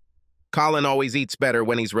father. "Colin always eats better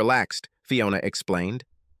when he's relaxed," Fiona explained.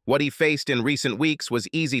 What he faced in recent weeks was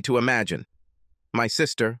easy to imagine. My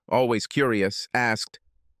sister, always curious, asked,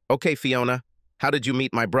 "Okay, Fiona, how did you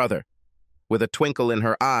meet my brother?" With a twinkle in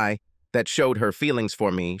her eye that showed her feelings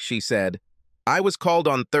for me, she said, "I was called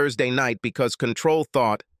on Thursday night because Control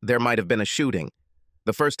thought there might have been a shooting.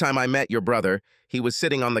 The first time I met your brother, he was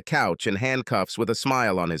sitting on the couch in handcuffs with a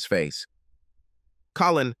smile on his face."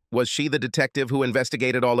 "Colin, was she the detective who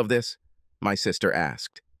investigated all of this?" my sister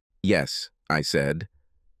asked. "Yes," I said.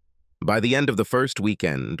 By the end of the first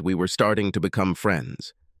weekend, we were starting to become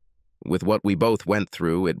friends. With what we both went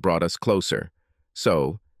through, it brought us closer.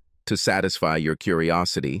 So, to satisfy your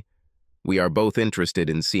curiosity, we are both interested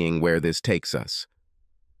in seeing where this takes us.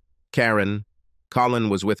 Karen, Colin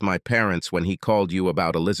was with my parents when he called you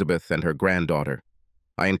about Elizabeth and her granddaughter.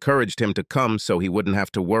 I encouraged him to come so he wouldn't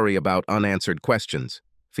have to worry about unanswered questions,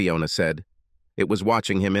 Fiona said. It was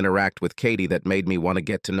watching him interact with Katie that made me want to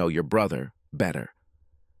get to know your brother better.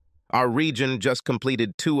 Our region just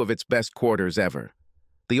completed 2 of its best quarters ever.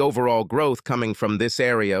 The overall growth coming from this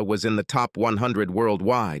area was in the top 100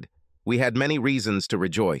 worldwide. We had many reasons to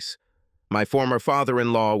rejoice. My former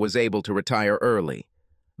father-in-law was able to retire early.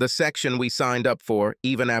 The section we signed up for,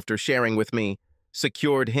 even after sharing with me,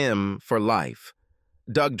 secured him for life.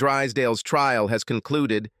 Doug Drysdale's trial has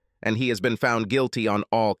concluded, and he has been found guilty on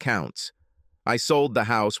all counts. I sold the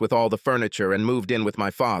house with all the furniture and moved in with my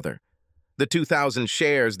father. The 2,000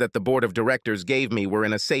 shares that the board of directors gave me were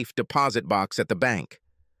in a safe deposit box at the bank.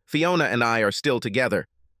 Fiona and I are still together.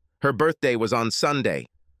 Her birthday was on Sunday.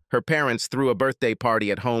 Her parents threw a birthday party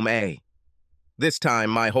at Home A. This time,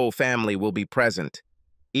 my whole family will be present.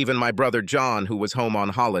 Even my brother John, who was home on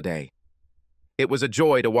holiday. It was a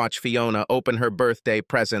joy to watch Fiona open her birthday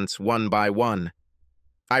presents one by one.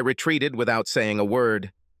 I retreated without saying a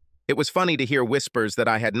word. It was funny to hear whispers that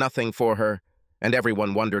I had nothing for her, and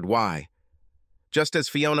everyone wondered why. Just as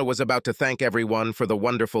Fiona was about to thank everyone for the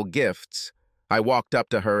wonderful gifts, I walked up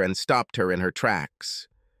to her and stopped her in her tracks.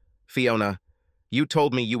 "Fiona, you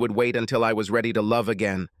told me you would wait until I was ready to love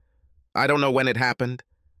again. I don't know when it happened,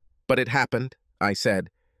 but it happened," I said,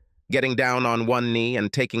 getting down on one knee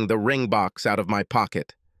and taking the ring box out of my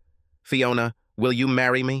pocket. "Fiona, will you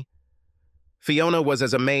marry me?" Fiona was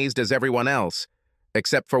as amazed as everyone else,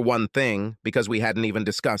 except for one thing, because we hadn't even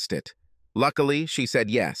discussed it. Luckily, she said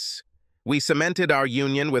yes. We cemented our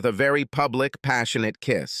union with a very public, passionate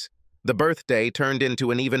kiss. The birthday turned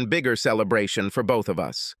into an even bigger celebration for both of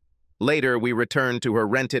us. Later, we returned to her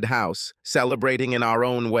rented house, celebrating in our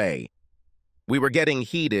own way. We were getting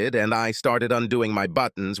heated, and I started undoing my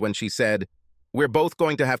buttons when she said, "We're both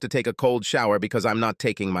going to have to take a cold shower because I'm not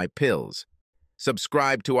taking my pills.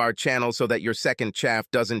 Subscribe to our channel so that your second chaff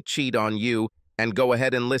doesn't cheat on you, and go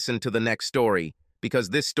ahead and listen to the next story, because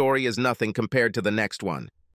this story is nothing compared to the next one.